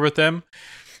familiar with them,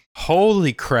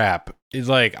 holy crap. It's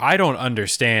like, I don't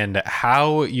understand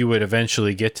how you would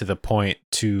eventually get to the point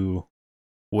to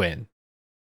win.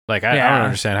 Like I don't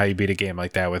understand how you beat a game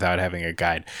like that without having a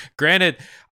guide. Granted,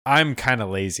 I'm kind of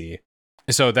lazy,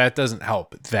 so that doesn't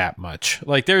help that much.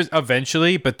 Like there's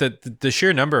eventually, but the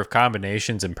sheer number of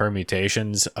combinations and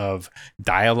permutations of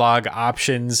dialogue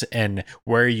options and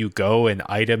where you go and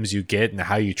items you get and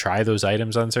how you try those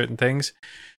items on certain things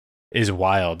is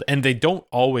wild, and they don't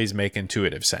always make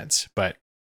intuitive sense. But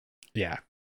yeah,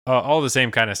 all the same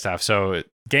kind of stuff. So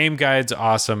game guides,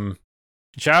 awesome.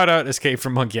 Shout out Escape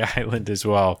from Monkey Island as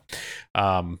well.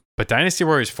 But Dynasty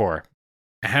Warriors 4,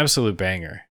 absolute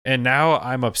banger. And now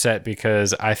I'm upset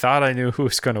because I thought I knew who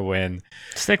was going to win.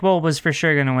 Stickbold was for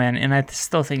sure going to win, and I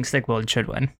still think Stickbold should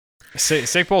win.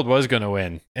 Stickbold was going to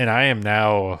win, and I am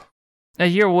now...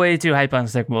 You're way too hype on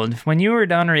Stickbold. When you were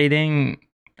done reading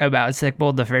about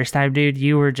Stickbold the first time, dude,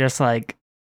 you were just like...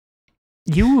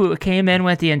 You came in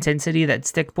with the intensity that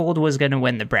Stickbold was going to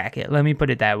win the bracket. Let me put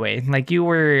it that way. Like you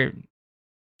were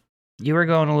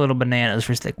going a little bananas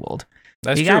for Stickbold.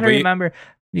 That's you true.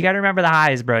 You got to remember the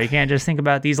highs, bro. You can't just think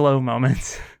about these low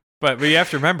moments. But you have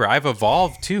to remember, I've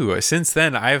evolved too. Since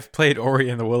then, I've played Ori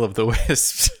and the Will of the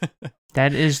Wisps.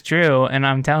 That is true, and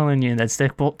I'm telling you that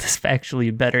Stickbolt is actually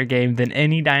a better game than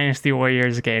any Dynasty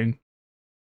Warriors game.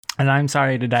 And I'm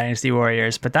sorry to Dynasty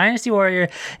Warriors, but Dynasty Warrior,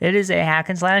 it is a hack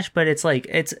and slash, but it's like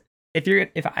if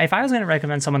I was going to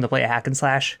recommend someone to play a hack and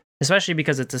slash, especially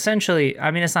because it's essentially,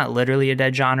 I mean, it's not literally a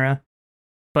dead genre,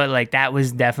 but like that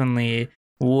was definitely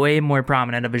way more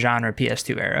prominent of a genre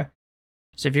PS2 era.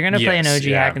 So if you're going to play an OG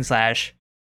hack and slash,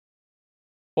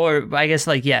 or I guess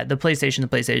like, the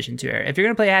PlayStation 2 era, if you're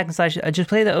going to play hack and slash, just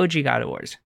play the OG God of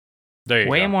Wars. There you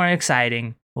go. Way more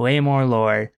exciting, way more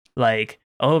lore. Like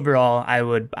overall, I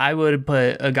would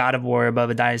put a God of War above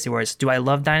a Dynasty Warriors. Do I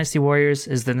love Dynasty Warriors?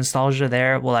 Is the nostalgia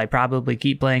there? Will I probably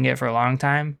keep playing it for a long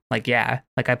time? Like, yeah.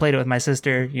 Like I played it with my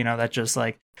sister, you know, that's just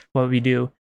like what we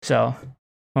do. So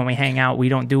when we hang out, we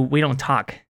don't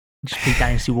talk. Just play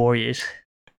Dynasty Warriors.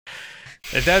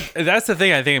 That's the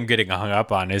thing I think I'm getting hung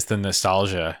up on is the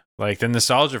nostalgia. Like the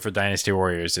nostalgia for Dynasty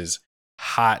Warriors is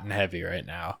hot and heavy right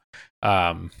now.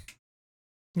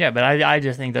 Yeah, but I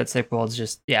just think that Sick World's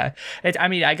just, I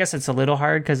mean, I guess it's a little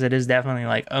hard because it is definitely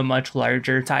like a much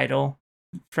larger title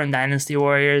from Dynasty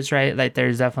Warriors, right? Like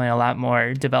there's definitely a lot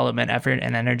more development effort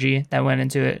and energy that went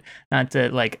into it. Not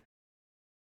to like,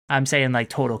 I'm saying like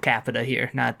total capita here,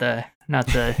 not the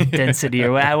density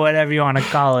or whatever you want to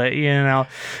call it, you know?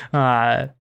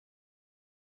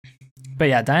 But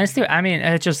yeah, Dynasty, I mean,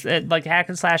 like hack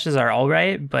and slashes are all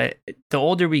right, but the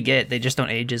older we get, they just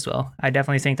don't age as well. I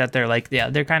definitely think that they're like,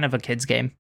 they're kind of a kid's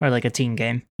game or like a teen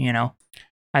game, you know?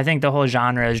 I think the whole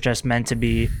genre is just meant to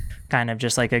be kind of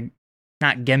just like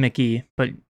not gimmicky, but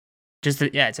just,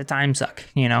 it's a time suck,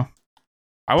 you know?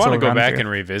 I want to go back and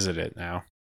revisit it now.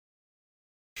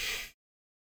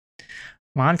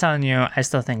 Well, I'm telling you, I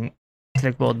still think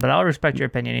Sick Bold, but I'll respect your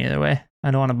opinion either way.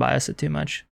 I don't want to bias it too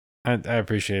much. I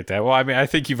appreciate that. Well, I mean, I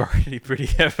think you've already pretty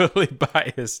heavily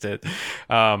biased it.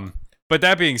 But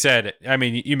that being said, I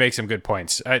mean, you make some good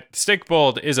points. Stick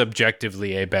Bold is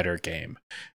objectively a better game.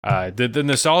 The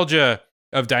nostalgia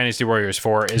of Dynasty Warriors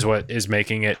 4 is what is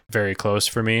making it very close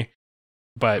for me.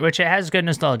 But which it has good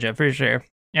nostalgia for sure.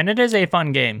 And it is a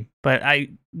fun game, but I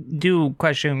do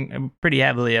question pretty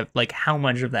heavily of like how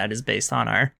much of that is based on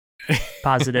our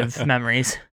positive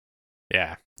memories.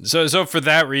 Yeah. So for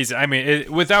that reason, I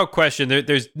mean, without question,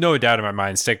 there's no doubt in my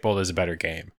mind, Stick Bold is a better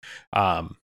game.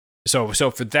 So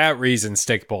for that reason,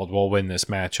 Stick Bold will win this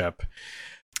matchup.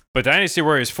 But Dynasty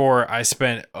Warriors 4, I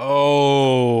spent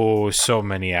so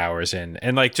many hours in,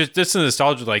 and like just the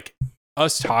nostalgia, like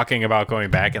us talking about going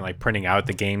back and like printing out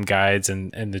the game guides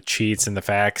and the cheats and the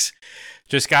facts,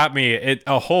 just got me.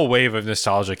 A whole wave of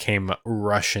nostalgia came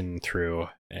rushing through,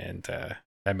 and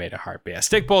that made it hard. But yeah,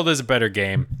 Stick Bold is a better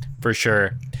game for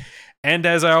sure. And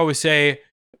as I always say,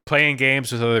 playing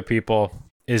games with other people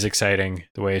is exciting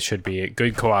the way it should be.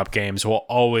 Good co-op games will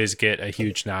always get a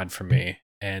huge nod from me.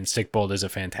 And Stick Bold is a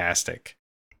fantastic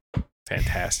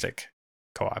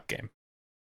co-op game.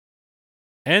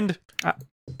 And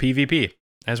PvP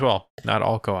as well. Not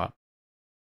all co-op.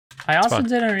 I also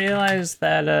didn't realize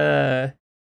that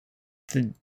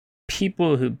the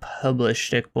people who publish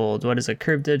Stick Bold, what is it,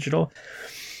 Curve Digital,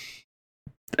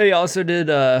 they also did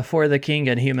For the King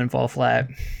and Human Fall Flat,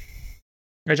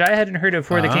 which I hadn't heard of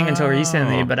For the King until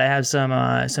recently, but I have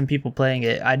some people playing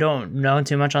it. I don't know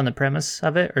too much on the premise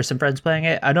of it, or some friends playing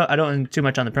it. I don't know too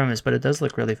much on the premise, but it does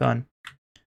look really fun.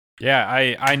 Yeah,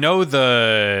 I know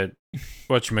the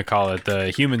whatchamacallit, the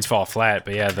Humans Fall Flat,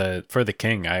 but yeah, the For the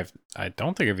King, I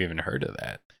don't think I've even heard of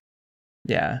that.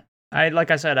 Yeah.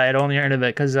 Like I said, I had only heard of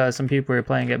it because some people were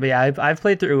playing it. But yeah, I've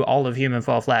played through all of Human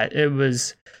Fall Flat. It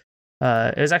was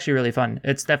actually really fun.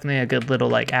 It's definitely a good little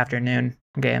like afternoon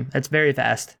game. It's very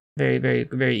fast, very, very,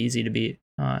 very easy to beat.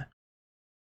 I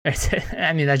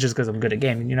mean, that's just because I'm good at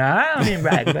gaming. You know, I don't even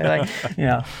brag, but like, you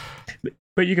know,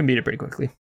 but you can beat it pretty quickly.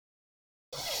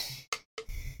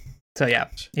 So yeah,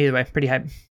 either way, pretty hype.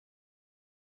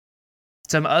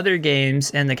 Some other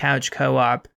games in the couch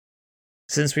co-op.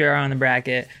 Since we are on the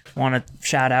bracket, want to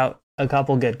shout out a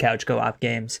couple good couch co-op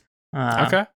games.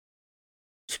 Okay.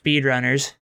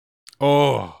 Speedrunners.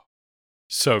 Oh,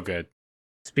 so good.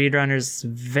 Speedrunners,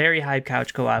 very hype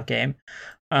couch co-op game.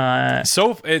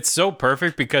 So it's so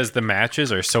perfect because the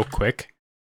matches are so quick.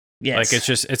 Yes. Like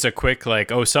it's a quick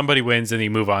like, oh, somebody wins and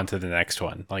you move on to the next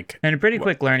one. Like, and a pretty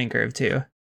quick learning curve too.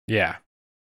 Yeah.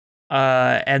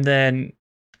 And then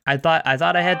I thought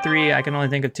I had 3. I can only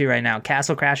think of 2 right now.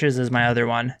 Castle Crashers is my other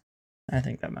one. I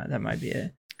think that might be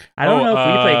it. I don't know if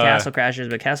we play Castle Crashers,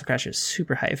 but Castle Crashers is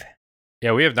super hype.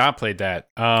 Yeah, we have not played that.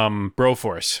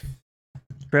 Broforce.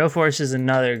 Broforce is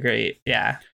another great.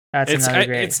 Yeah, another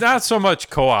great. It's not so much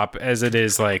co-op as it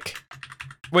is like.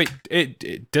 Wait,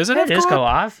 it does it have co-op? It is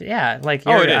co-op. Yeah, like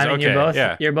it is. I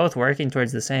mean, you're both working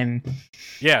towards the same.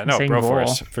 Yeah, no, same Broforce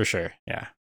goal. for sure. Yeah.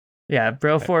 Yeah,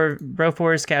 Bro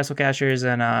Force, Castle Cashers,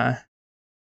 and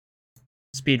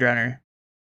Speedrunner.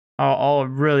 All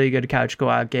really good couch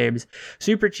co-op games.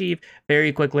 Super cheap,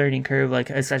 very quick learning curve. Like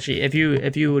essentially, if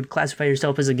you would classify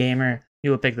yourself as a gamer,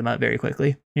 you would pick them up very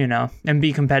quickly, and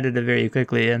be competitive very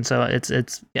quickly. And so it's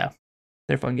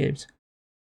they're fun games.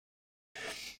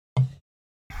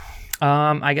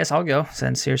 I guess I'll go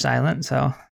since you're silent.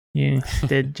 So you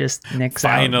did just nix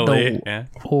out the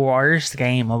worst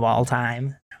game of all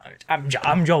time. I'm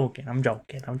joking.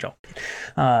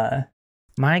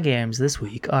 My games this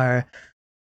week are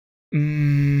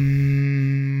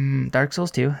Dark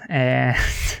Souls 2 and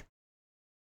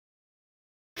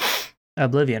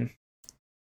Oblivion.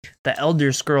 The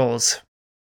Elder Scrolls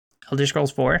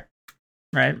 4,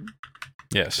 right?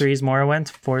 Yes. 3 is Morrowind,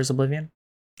 4 is Oblivion.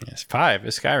 Yes, 5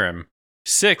 is Skyrim.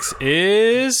 6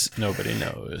 is nobody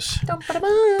knows.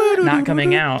 Not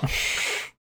coming out.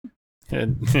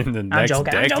 In the next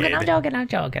decade. I'm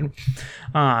joking.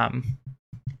 All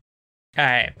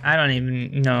right, I don't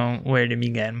even know where to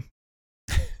begin.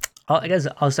 I guess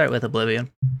I'll start with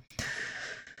Oblivion.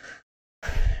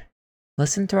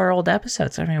 Listen to our old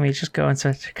episodes. I mean, we just go in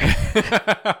such.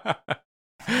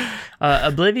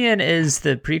 Oblivion is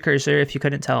the precursor, if you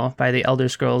couldn't tell, by the Elder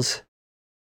Scrolls,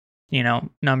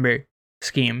 number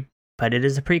scheme, but it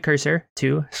is a precursor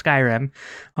to Skyrim.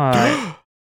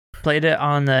 Played it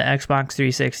on the Xbox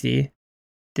 360.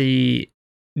 The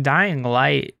Dying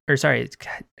Light, or sorry,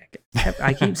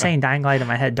 I keep saying Dying Light in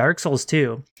my head. Dark Souls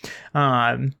 2.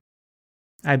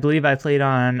 I believe I played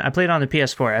on the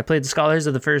PS4. I played the Scholars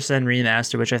of the First Sin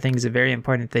remaster, which I think is a very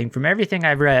important thing. From everything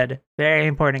I've read, very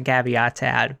important caveat to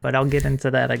add, but I'll get into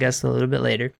that, I guess, a little bit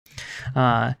later.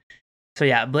 So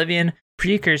yeah, Oblivion,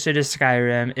 precursor to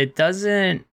Skyrim. It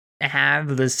doesn't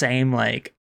have the same,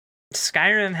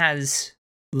 Skyrim has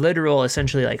literal,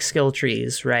 essentially, skill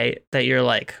trees, right? That you're,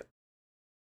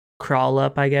 crawl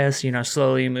up, I guess,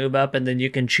 slowly move up, and then you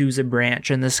can choose a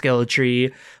branch in the skill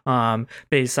tree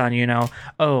based on,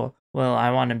 oh, well,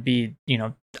 I want to be,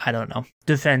 I don't know,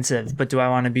 defensive, but do I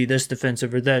want to be this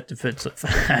defensive or that defensive?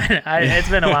 It's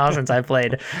been a while since I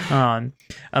played.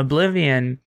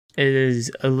 Oblivion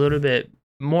is a little bit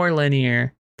more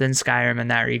linear than Skyrim in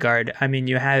that regard. I mean,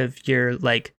 you have your,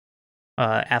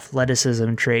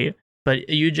 athleticism trait, but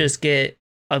you just get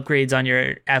upgrades on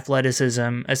your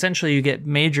athleticism. Essentially, you get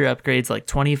major upgrades like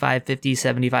 25, 50,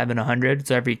 75, and 100.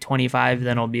 So every 25,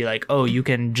 then it'll be like, oh, you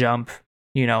can jump,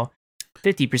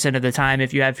 50% of the time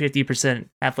if you have 50%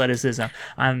 athleticism.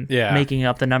 I'm making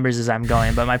up the numbers as I'm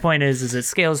going, but my point is it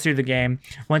scales through the game.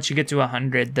 Once you get to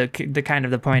 100,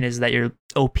 the point is that you're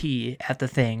OP at the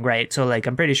thing, right? So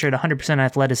I'm pretty sure at 100%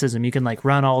 athleticism, you can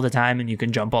run all the time and you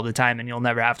can jump all the time, and you'll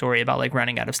never have to worry about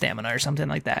running out of stamina or something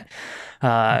like that.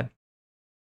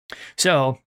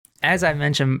 So, as I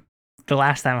mentioned the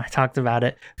last time I talked about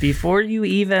it, before you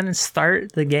even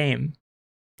start the game,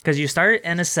 because you start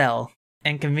in a cell,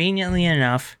 and conveniently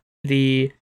enough,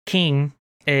 the king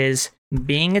is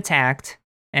being attacked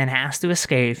and has to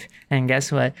escape, and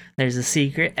guess what? There's a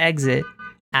secret exit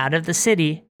out of the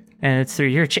city, and it's through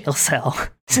your jail cell.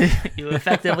 So you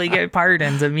effectively get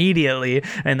pardoned immediately,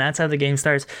 and that's how the game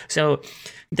starts. So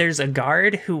there's a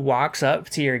guard who walks up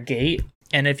to your gate.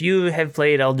 And if you have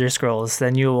played Elder Scrolls,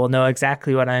 then you will know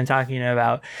exactly what I'm talking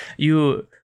about. To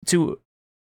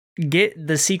get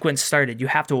the sequence started, you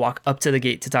have to walk up to the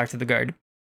gate to talk to the guard.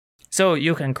 So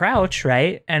you can crouch,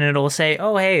 right? And it'll say,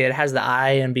 oh, hey, it has the eye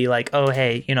and be like, oh,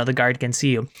 hey, the guard can see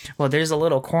you. Well, there's a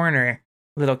little corner,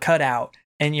 little cutout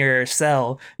in your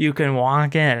cell. You can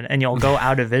walk in and you'll go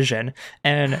out of vision.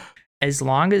 And as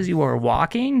long as you are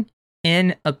walking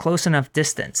in a close enough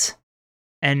distance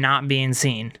and not being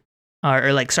seen,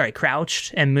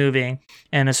 crouched and moving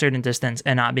in a certain distance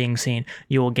and not being seen,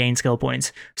 you will gain skill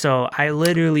points. So I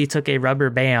literally took a rubber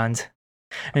band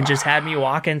and just had me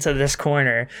walk into this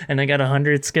corner, and I got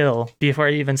 100 skill before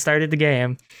I even started the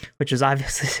game, which is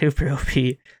obviously super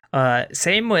OP.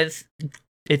 Same with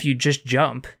if you just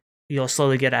jump, you'll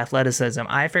slowly get athleticism.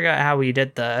 I forgot how we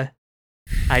did I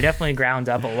definitely ground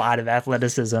up a lot of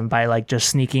athleticism by just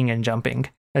sneaking and jumping,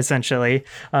 essentially.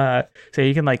 So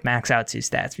you can max out 2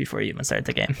 stats before you even start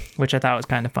the game, which I thought was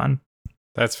kind of fun.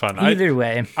 That's fun. Either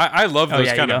way, I love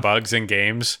those kind of bugs in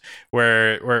games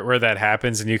where that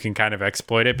happens and you can kind of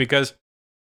exploit it, because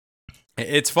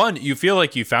it's fun. You feel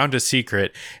like you found a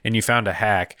secret and you found a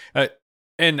hack.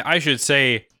 And I should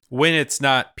say, when it's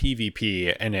not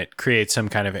PvP and it creates some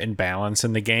kind of imbalance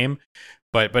in the game.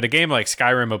 But a game like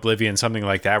Skyrim, Oblivion, something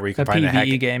like that, where you can find a hack.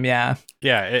 A PvE game, yeah.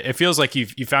 Yeah, it feels like you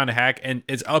found a hack, and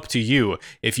it's up to you.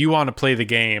 If you want to play the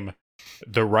game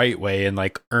the right way and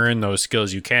like earn those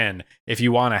skills, you can. If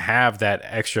you want to have that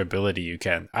extra ability, you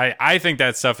can. I think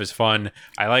that stuff is fun.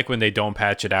 I like when they don't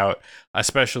patch it out,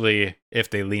 especially if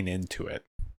they lean into it.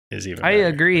 Is even I better.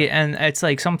 agree, and it's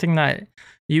like something that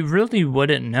you really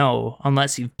wouldn't know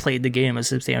unless you've played the game a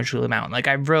substantial amount. Like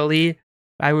I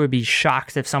would be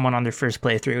shocked if someone on their first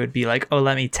playthrough would be like, "Oh,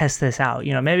 let me test this out."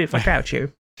 You know, maybe if I crouch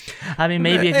here. I mean,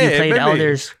 maybe if you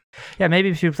played maybe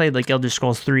if you played like Elder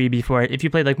Scrolls 3 before, if you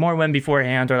played like Morrowind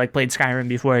beforehand, or like played Skyrim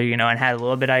before, you know, and had a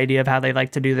little bit of idea of how they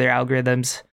like to do their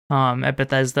algorithms at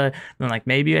Bethesda, then like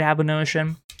maybe you'd have a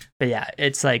notion. But yeah,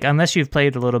 it's like unless you've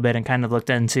played a little bit and kind of looked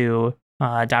into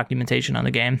documentation on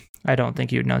the game, I don't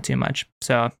think you'd know too much.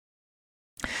 So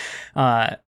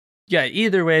yeah,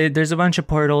 either way, there's a bunch of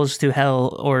portals to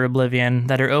Hell or Oblivion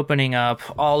that are opening up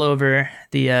all over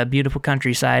the beautiful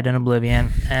countryside in Oblivion,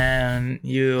 and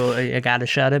you gotta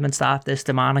shut them and stop this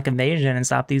demonic invasion and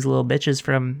stop these little bitches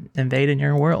from invading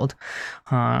your world.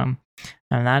 And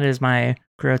that is my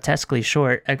grotesquely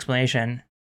short explanation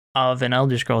of an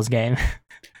Elder Scrolls game.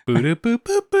 Boo boo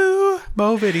boo boo.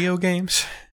 Mo video games.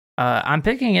 I'm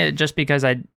picking it just because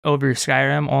over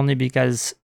Skyrim, only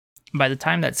because by the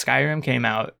time that Skyrim came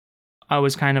out, I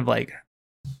was kind of like,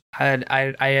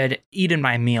 I had eaten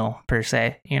my meal per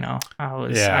se, you know.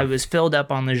 I was filled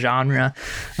up on the genre,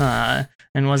 and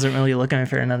wasn't really looking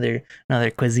for another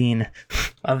cuisine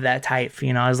of that type.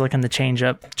 You know, I was looking to change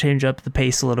up the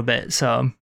pace a little bit.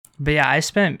 So, but yeah, I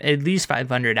spent at least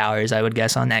 500 hours, I would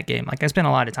guess, on that game. Like I spent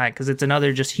a lot of time because it's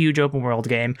another just huge open world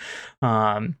game,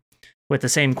 with the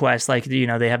same quest. Like, you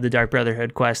know, they have the Dark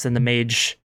Brotherhood quest and the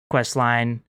Mage quest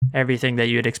line, everything that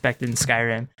you would expect in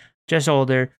Skyrim. Just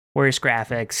older, worse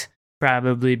graphics,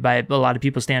 probably by a lot of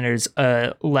people's standards,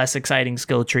 a less exciting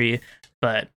skill tree,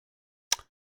 but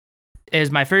it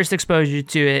was my first exposure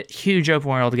to it. Huge open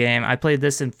world game. I played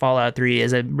this in Fallout 3,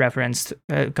 as I referenced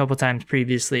a couple times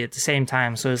previously at the same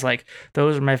time. So it's like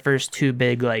those are my first two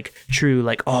big, like, true,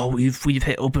 like, oh, we've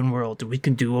hit open world. We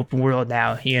can do open world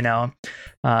now, you know.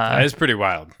 That is pretty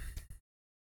wild.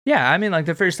 Yeah, I mean, like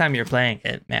the first time you're playing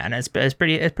it, man, it is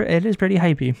pretty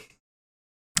hypey.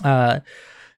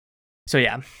 So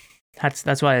yeah,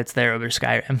 that's why it's there over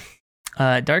Skyrim.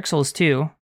 Dark Souls 2,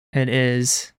 it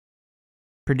is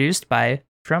produced by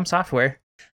From Software,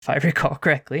 if I recall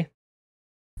correctly.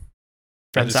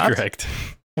 That is correct.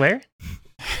 Where?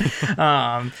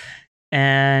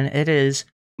 And it is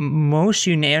most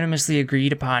unanimously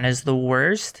agreed upon as the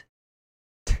worst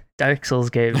Dark Souls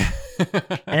game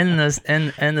in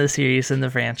the series, in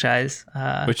the franchise,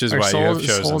 which is why you have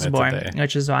chosen it today.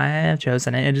 Which is why I have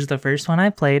chosen it. It is the first one I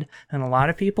played, and a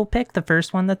lot of people pick the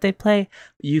first one that they play.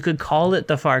 You could call it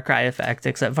the Far Cry effect,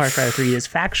 except Far Cry 3 is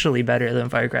factually better than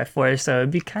Far Cry 4, so it'd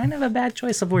be kind of a bad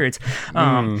choice of words.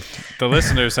 The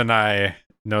listeners and I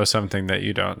know something that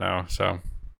you don't know, so.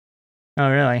 Oh,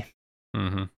 really?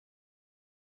 Mm-hmm.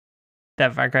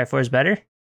 That Far Cry 4 is better?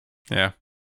 Yeah.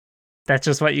 That's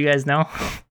just what you guys know?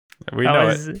 We know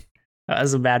it. That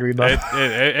was a bad rebuttal.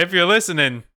 If you're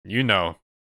listening, you know.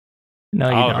 No,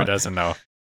 you Oliver don't. doesn't know,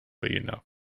 but you know.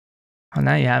 Well,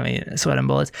 now you have me sweating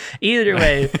bullets. Either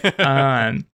way,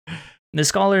 the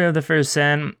Scholar of the First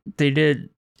Sin,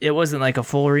 it wasn't like a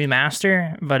full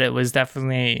remaster, but it was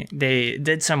definitely, they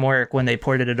did some work when they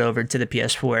ported it over to the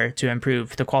PS4 to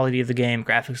improve the quality of the game,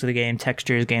 graphics of the game,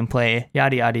 textures, gameplay,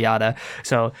 yada, yada, yada.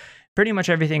 So pretty much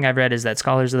everything I've read is that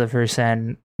Scholars of the First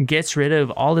Sin gets rid of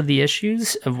all of the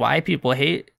issues of why people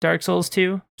hate Dark Souls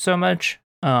 2 so much.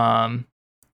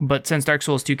 But since Dark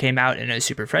Souls 2 came out and it was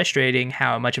super frustrating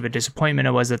how much of a disappointment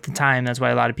it was at the time, that's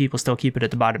why a lot of people still keep it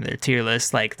at the bottom of their tier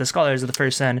list. Like, the Scholars of the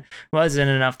First Sin wasn't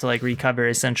enough to like recover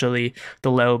essentially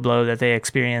the low blow that they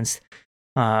experienced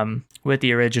with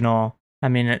the original. I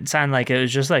mean, it sounded like it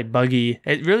was just like buggy.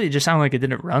 It really just sounded like it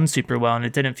didn't run super well and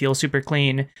it didn't feel super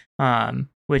clean.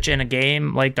 Which in a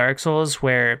game like Dark Souls,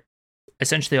 where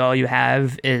essentially all you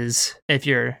have is, if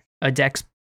you're a dex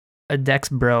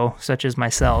bro such as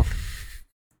myself,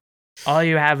 all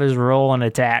you have is roll and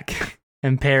attack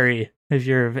and parry if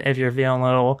you're feeling a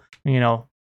little, you know,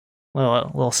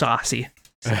 little saucy.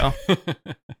 So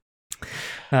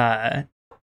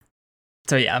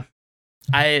so yeah,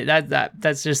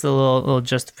 that's just a little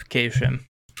justification.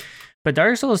 But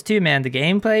Dark Souls 2, man, the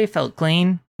gameplay felt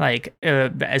clean. Like,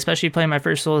 especially playing my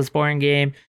first Soulsborne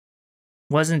game,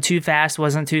 wasn't too fast,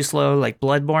 wasn't too slow. Like,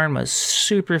 Bloodborne was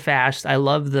super fast. I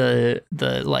love the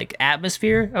like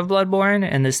atmosphere of Bloodborne,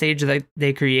 and the stage that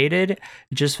they created. It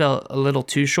just felt a little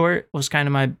too short. Was kind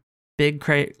of my big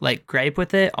gripe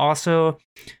with it. Also,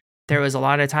 there was a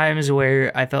lot of times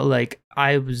where I felt like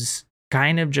I was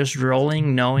kind of just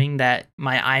rolling, knowing that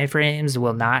my iframes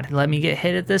will not let me get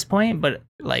hit at this point. But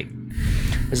like,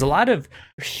 there's a lot of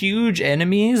huge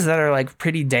enemies that are like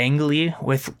pretty dangly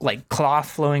with like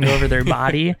cloth flowing over their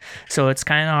body. So it's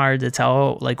kind of hard to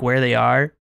tell like where they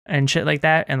are and shit like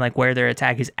that, and like where their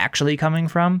attack is actually coming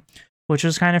from, which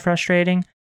was kind of frustrating.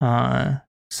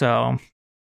 So,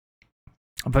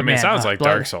 but I mean, it sounds like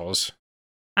Dark Souls.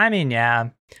 I mean, yeah,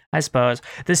 I suppose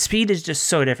the speed is just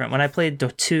so different. When I played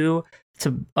the 2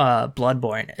 to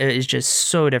Bloodborne, it is just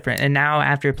so different. And now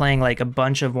after playing like a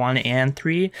bunch of 1 and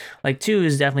 3, like 2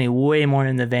 is definitely way more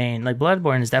in the vein. Like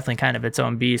Bloodborne is definitely kind of its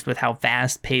own beast with how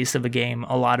fast paced of a game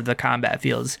a lot of the combat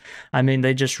feels. I mean,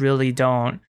 they just really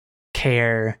don't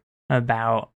care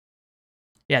about.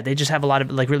 Yeah, they just have a lot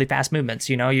of like really fast movements.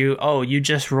 You know, you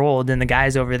just rolled and the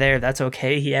guy's over there. That's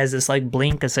okay. He has this like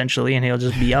blink essentially, and he'll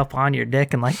just be up on your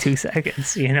dick in like 2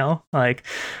 seconds. You know, like,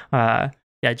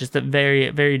 yeah, just a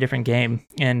very, very different game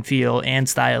and feel and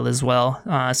style as well.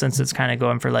 Since it's kind of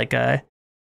going for like a,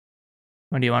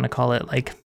 what do you want to call it?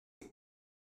 Like,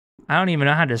 I don't even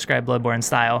know how to describe Bloodborne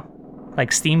style. Like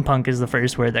steampunk is the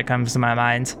first word that comes to my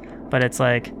mind, but it's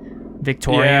like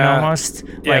Victorian almost.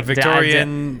 Yeah, like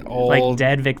Victorian, old. Like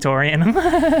dead Victorian.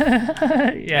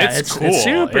 Yeah, it's cool. It's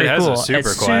super it has cool. A super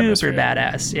it's cool super atmosphere.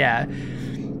 badass. Yeah.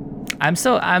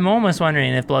 I'm almost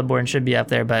wondering if Bloodborne should be up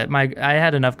there, but I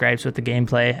had enough gripes with the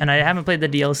gameplay, and I haven't played the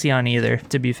DLC on either,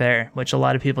 to be fair, which a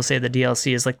lot of people say the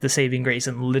DLC is like the saving grace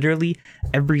in literally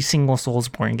every single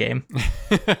Soulsborne game.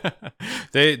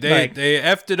 they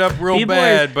effed it up real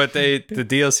bad, but the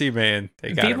DLC, man,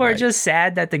 they got people it are right. just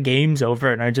sad that the game's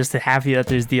over and are just happy that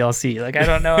there's DLC. Like, I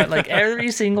don't know, like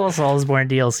every single Soulsborne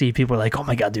DLC, people are like, oh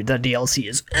my god, dude, that DLC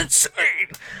is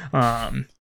insane.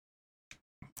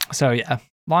 So yeah.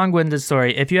 Long-winded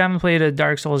story. If you haven't played a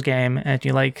Dark Souls game and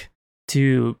you like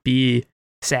to be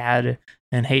sad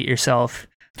and hate yourself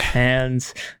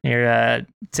and you're a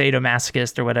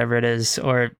sadomasochist or whatever it is,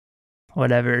 or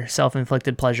whatever,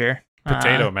 self-inflicted pleasure.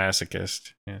 Potato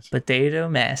masochist. Yes. Potato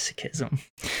masochism.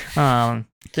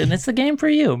 Then it's the game for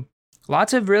you.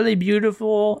 Lots of really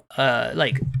beautiful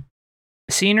like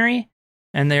scenery,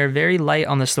 and they're very light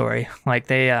on the story. Like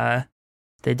they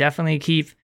definitely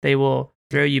they will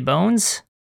throw you bones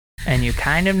and you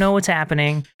kind of know what's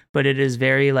happening, but it is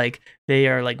very like, they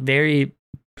are like very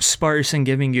sparse in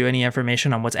giving you any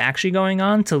information on what's actually going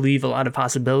on, to leave a lot of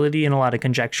possibility and a lot of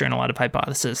conjecture and a lot of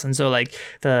hypothesis. And so like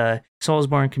the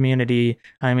Soulsborne community,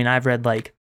 I mean, I've read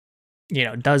like, you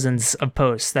know, dozens of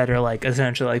posts that are like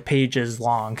essentially like pages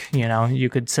long. You know, you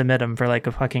could submit them for like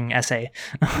a fucking essay.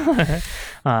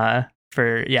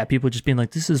 For people just being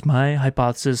like, this is my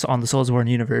hypothesis on the Soulsborne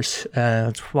universe.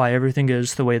 That's why everything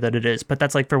is the way that it is. But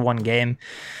that's like for one game.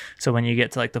 So when you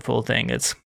get to like the full thing,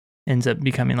 it ends up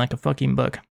becoming like a fucking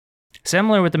book.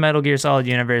 Similar with the Metal Gear Solid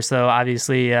universe, though.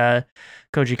 Obviously,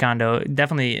 Koji Kondo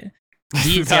definitely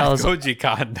details. Not Koji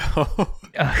Kondo. Oh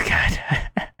god.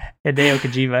 Hideo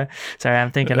Kojima. Sorry,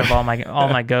 I'm thinking of all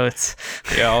my goats.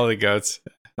 Yeah, all the goats.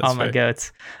 That's my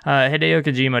goats. Hideo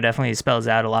Kojima definitely spells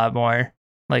out a lot more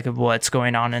like of what's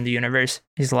going on in the universe.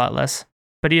 He's a lot less.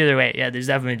 But either way, yeah, there's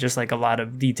definitely just like a lot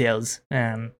of details.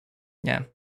 And yeah,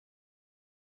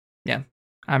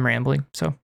 I'm rambling.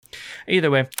 So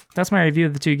either way, that's my review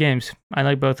of the 2 games. I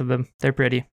like both of them. They're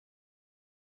pretty.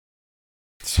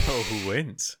 So who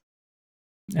wins?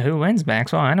 Who wins,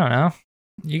 Maxwell? I don't know.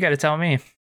 You got to tell me.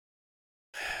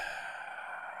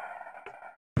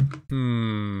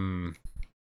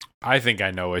 I think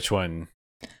I know which one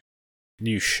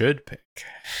you should pick.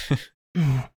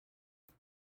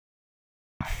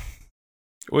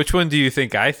 Which one do you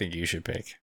think I think you should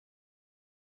pick?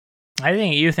 I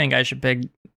think you think I should pick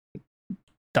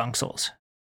Dark Souls.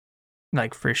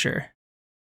 Like, for sure.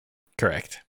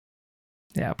 Correct.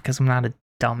 Yeah, because I'm not a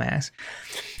dumbass.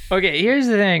 Okay, here's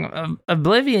the thing.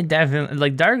 Oblivion definitely,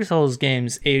 like, Dark Souls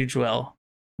games age well,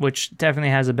 which definitely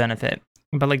has a benefit.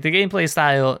 But like the gameplay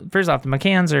style, first off, the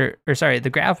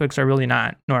graphics are really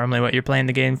not normally what you're playing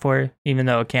the game for, even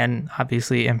though it can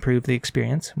obviously improve the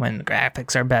experience when the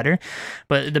graphics are better.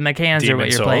 But the mechanics are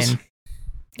what you're playing.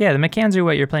 Yeah, the mechanics are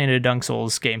what you're playing a Dark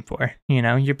Souls game for. You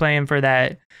know, you're playing for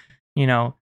that, you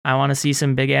know, I want to see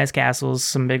some big ass castles,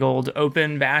 some big old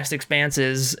open, vast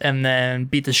expanses, and then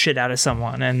beat the shit out of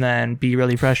someone, and then be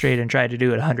really frustrated and try to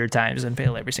do it 100 times and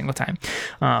fail every single time.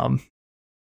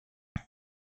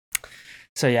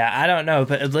 So yeah, I don't know,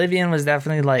 but Oblivion was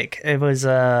definitely like, it was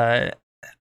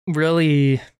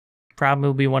really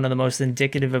probably one of the most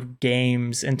indicative of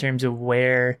games in terms of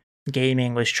where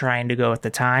gaming was trying to go at the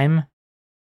time,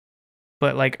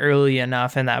 but like early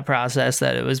enough in that process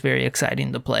that it was very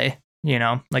exciting to play. You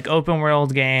know, like open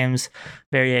world games,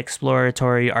 very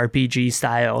exploratory RPG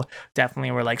style, definitely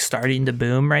were like starting to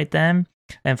boom right then.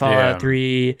 And Fallout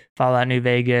 3, Fallout New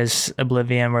Vegas,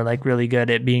 Oblivion were like really good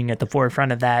at being at the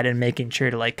forefront of that and making sure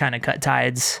to like kind of cut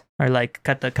tides or like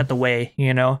cut the way,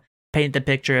 you know, paint the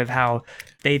picture of how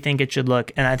they think it should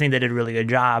look. And I think they did a really good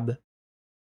job.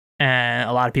 And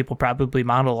a lot of people probably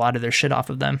model a lot of their shit off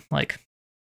of them. Like,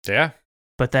 yeah.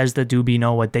 Bethesda do be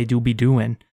know what they do be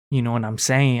doing. You know what I'm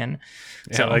saying?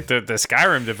 Yeah, so, like the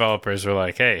Skyrim developers were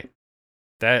like, hey,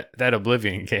 that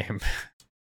Oblivion game.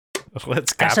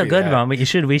 Let's copy that's a good that. one. We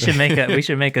should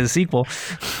make a sequel.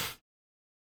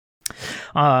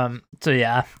 So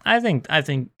yeah, I think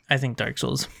Dark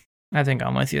Souls. I think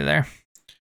I'm with you there.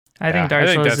 I think Dark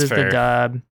Souls is fair. The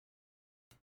dub.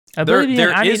 Oblivion,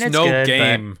 there is it's no good,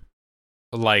 game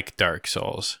like Dark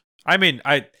Souls. I mean,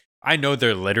 I know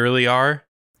there literally are,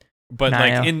 but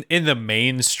like in the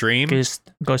mainstream, Ghost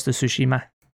of Tsushima.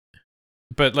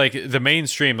 But like the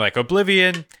mainstream, like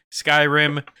Oblivion,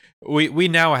 Skyrim, we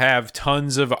now have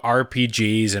tons of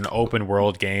RPGs and open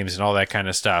world games and all that kind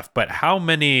of stuff. But how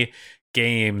many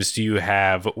games do you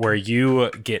have where you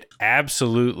get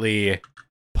absolutely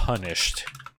punished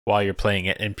while you're playing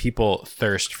it and people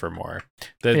thirst for more?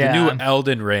 The new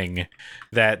Elden Ring,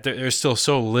 that there's still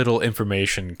so little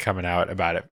information coming out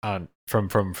about it from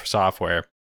software.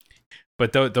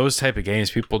 But those type of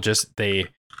games, people just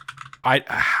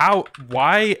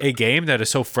why a game that is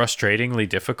so frustratingly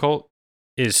difficult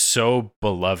is so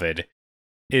beloved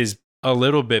is a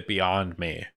little bit beyond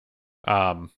me.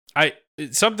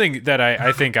 Something that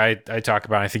I think I talk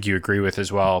about, I think you agree with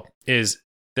as well, is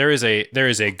there is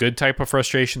a good type of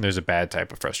frustration, there's a bad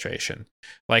type of frustration.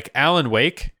 Like Alan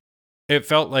Wake, it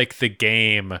felt like the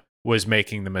game was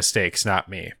making the mistakes, not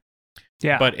me.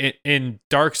 Yeah. But in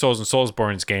Dark Souls and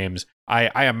Soulsborne's games,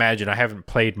 I imagine, I haven't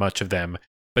played much of them,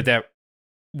 but that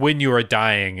when you are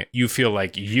dying, you feel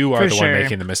like you are one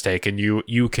making the mistake and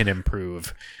you can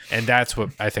improve. And that's what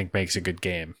I think makes a good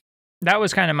game. That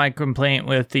was kind of my complaint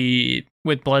with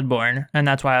Bloodborne. And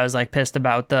that's why I was like pissed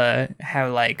about how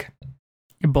like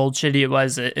bullshitty it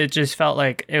was. It just felt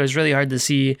like it was really hard to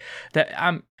see that.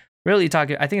 I'm really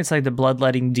talking, I think it's like the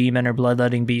bloodletting demon or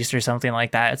bloodletting beast or something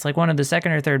like that. It's like one of the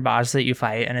second or third bosses that you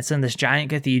fight, and it's in this giant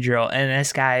cathedral, and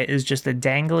this guy is just a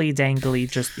dangly,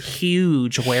 just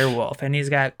huge werewolf, and he's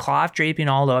got cloth draping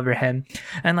all over him.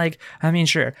 And like, I mean,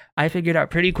 sure, I figured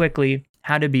out pretty quickly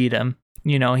how to beat him.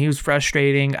 You know, he was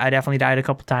frustrating. I definitely died a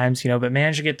couple times, you know, but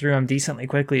managed to get through him decently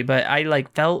quickly. But I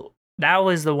like felt that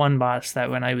was the one boss that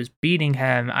when I was beating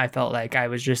him, I felt like I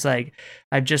was just like,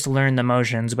 I've just learned the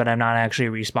motions, but I'm not actually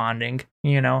responding.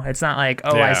 You know, it's not like,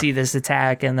 I see this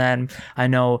attack and then I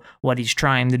know what he's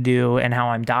trying to do and how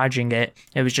I'm dodging it.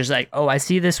 It was just like, I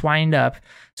see this wind up,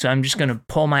 so I'm just going to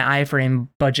pull my iframe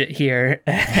budget here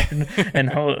and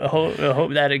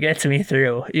hope that it gets me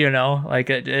through, you know,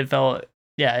 like it felt,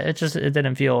 it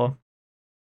didn't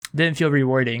feel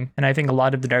rewarding. And I think a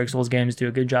lot of the Dark Souls games do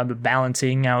a good job of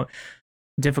balancing out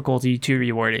difficulty to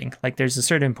rewarding. Like there's a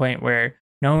certain point where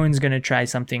no one's going to try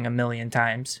something a million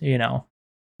times, you know,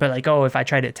 but like, if I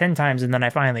tried it 10 times and then I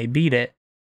finally beat it,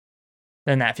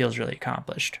 then that feels really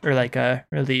accomplished or like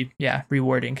really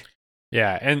rewarding.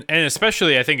 Yeah. And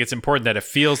especially I think it's important that it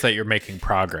feels that you're making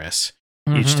progress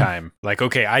each time. Like,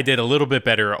 okay, I did a little bit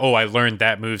better. I learned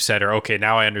that moveset, or okay,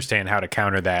 now I understand how to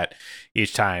counter that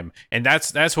each time. And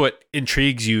that's what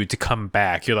intrigues you to come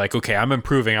back. You're like, okay, I'm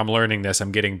improving, I'm learning this,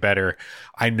 I'm getting better.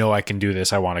 I know I can do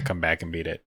this. I want to come back and beat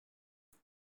it.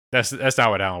 That's not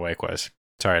what Alan Wake was.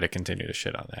 Sorry to continue to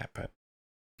shit on that, but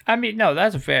I mean, no,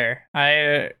 that's fair.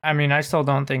 I mean, I still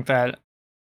don't think that.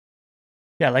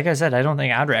 Yeah, like I said, I don't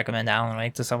think I'd recommend Alan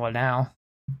Wake to someone now.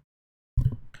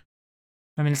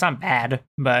 I mean, it's not bad,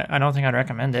 but I don't think I'd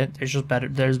recommend it. There's just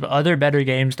there's other better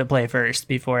games to play first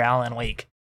before Alan Wake.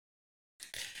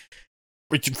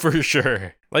 Which for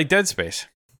sure, like Dead Space.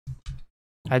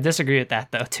 I disagree with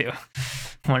that though too.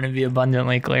 I want to be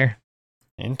abundantly clear.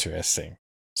 Interesting.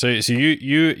 So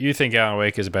you think Alan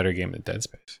Wake is a better game than Dead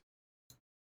Space?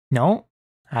 No,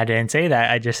 I didn't say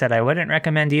that. I just said I wouldn't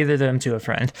recommend either of them to a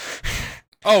friend.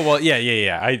 Oh, well,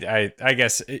 yeah. I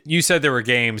guess you said there were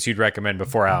games you'd recommend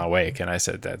before Alan Wake, and I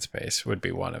said Dead Space would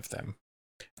be one of them.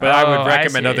 But I would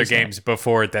recommend other games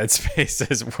before Dead Space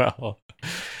as well.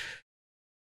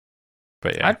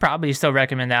 But yeah. I'd probably still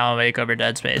recommend Alan Wake over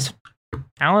Dead Space.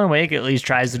 Alan Wake at least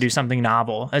tries to do something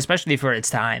novel, especially for its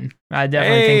time. I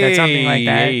definitely think that something like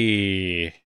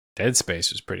that. Dead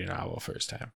Space was pretty novel for its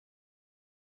time.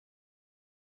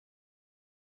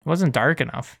 It wasn't dark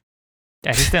enough.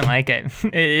 I just didn't like it.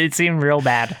 It seemed real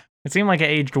bad. It seemed like it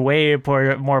aged way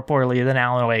more poorly than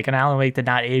Alan Wake, and Alan Wake did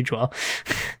not age well.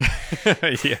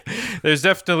 Yeah, there's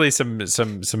definitely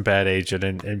some bad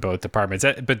aging in both departments,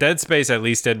 but Dead Space at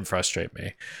least didn't frustrate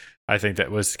me. I think that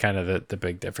was kind of the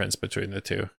big difference between the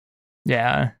two.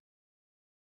 Yeah.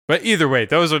 But either way,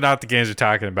 those are not the games we're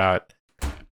talking about.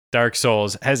 Dark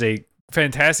Souls has a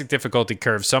fantastic difficulty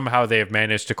curve. Somehow they have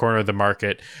managed to corner the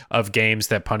market of games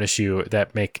that punish you,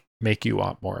 that make you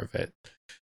want more of it.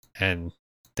 And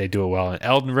they do it well. In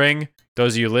Elden Ring,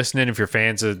 those of you listening, if you're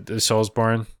fans of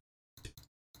Soulsborne,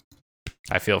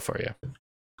 I feel for you.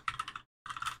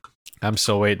 I'm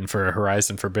still waiting for a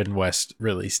Horizon Forbidden West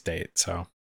release date. So,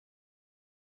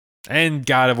 and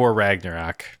God of War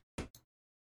Ragnarok.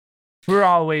 We're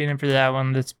all waiting for that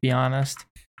one, let's be honest.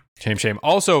 Shame.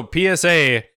 Also,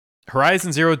 PSA,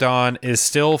 Horizon Zero Dawn is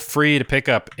still free to pick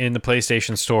up in the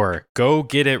PlayStation Store. Go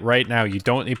get it right now. You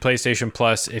don't need PlayStation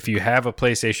Plus. If you have a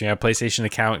PlayStation, you have a PlayStation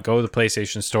account, go to the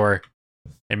PlayStation Store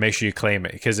and make sure you claim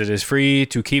it, because it is free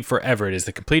to keep forever. It is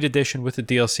the complete edition with the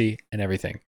DLC and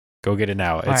everything. Go get it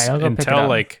now. It's right, until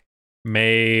like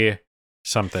May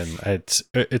something.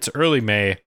 It's early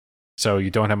May, so you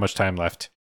don't have much time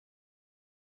left.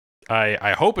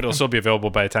 I hope it'll still be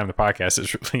available by the time the podcast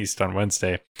is released on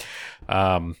Wednesday.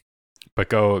 But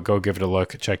go give it a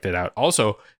look. Check that out.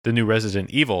 Also, the new Resident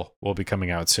Evil will be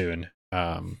coming out soon.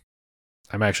 I'm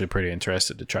actually pretty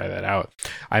interested to try that out.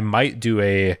 I might do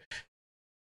a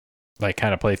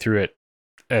kind of play through it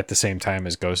at the same time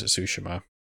as Ghost of Tsushima.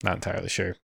 Not entirely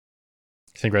sure.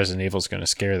 I think Resident Evil is going to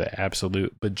scare the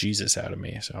absolute bejesus out of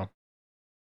me. So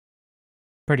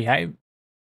pretty hype.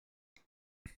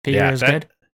 Figure is good.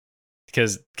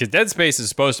 Because Dead Space is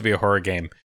supposed to be a horror game.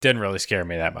 Didn't really scare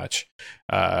me that much.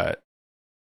 But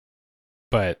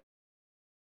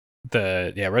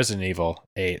Resident Evil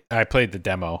 8, I played the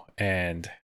demo,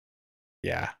 and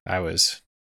yeah,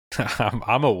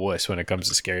 I'm a wuss when it comes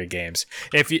to scary games.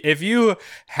 If you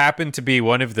happen to be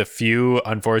one of the few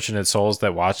unfortunate souls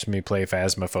that watched me play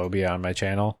Phasmophobia on my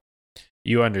channel,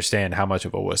 you understand how much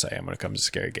of a wuss I am when it comes to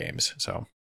scary games. So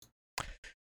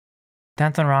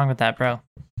nothing wrong with that, bro.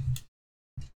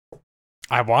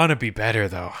 I want to be better,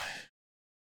 though.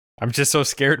 I'm just so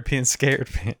scared of being scared,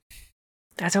 man.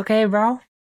 That's okay, bro.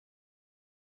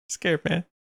 Scared, man.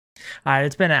 All right,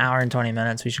 it's been an hour and 20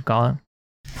 minutes. We should call it.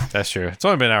 That's true. It's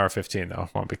only been an hour 15, though.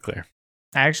 Won't be clear.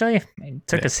 Actually, it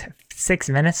took us 6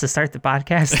 minutes to start the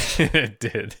podcast. It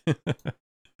did.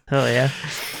 Oh, yeah.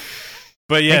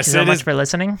 But yes, thank you so much for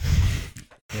listening.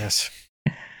 Yes.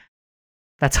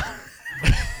 That's all.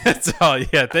 That's all.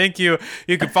 Yeah, thank you.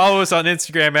 You can follow us on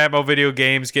Instagram at Mo Video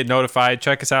Games. Get notified.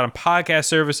 Check us out on podcast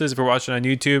services if you're watching on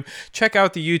YouTube. Check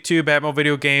out the YouTube at Mo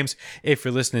Video Games if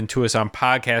you're listening to us on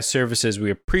podcast services. We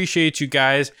appreciate you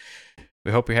guys.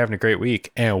 We hope you're having a great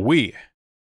week, and we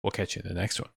will catch you in the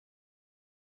next one.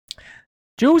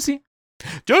 Juicy.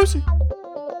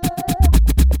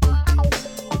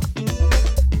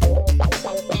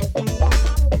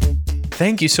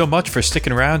 Thank you so much for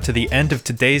sticking around to the end of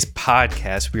today's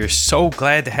podcast. We are so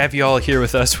glad to have you all here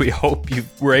with us. We hope you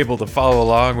were able to follow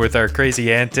along with our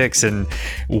crazy antics and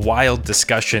wild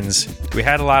discussions. We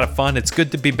had a lot of fun. It's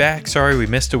good to be back. Sorry we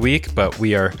missed a week, but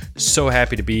we are so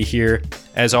happy to be here.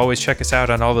 As always, check us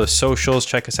out on all the socials.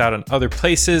 Check us out on other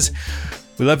places.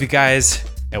 We love you guys,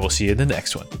 and we'll see you in the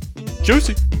next one.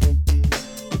 Juicy!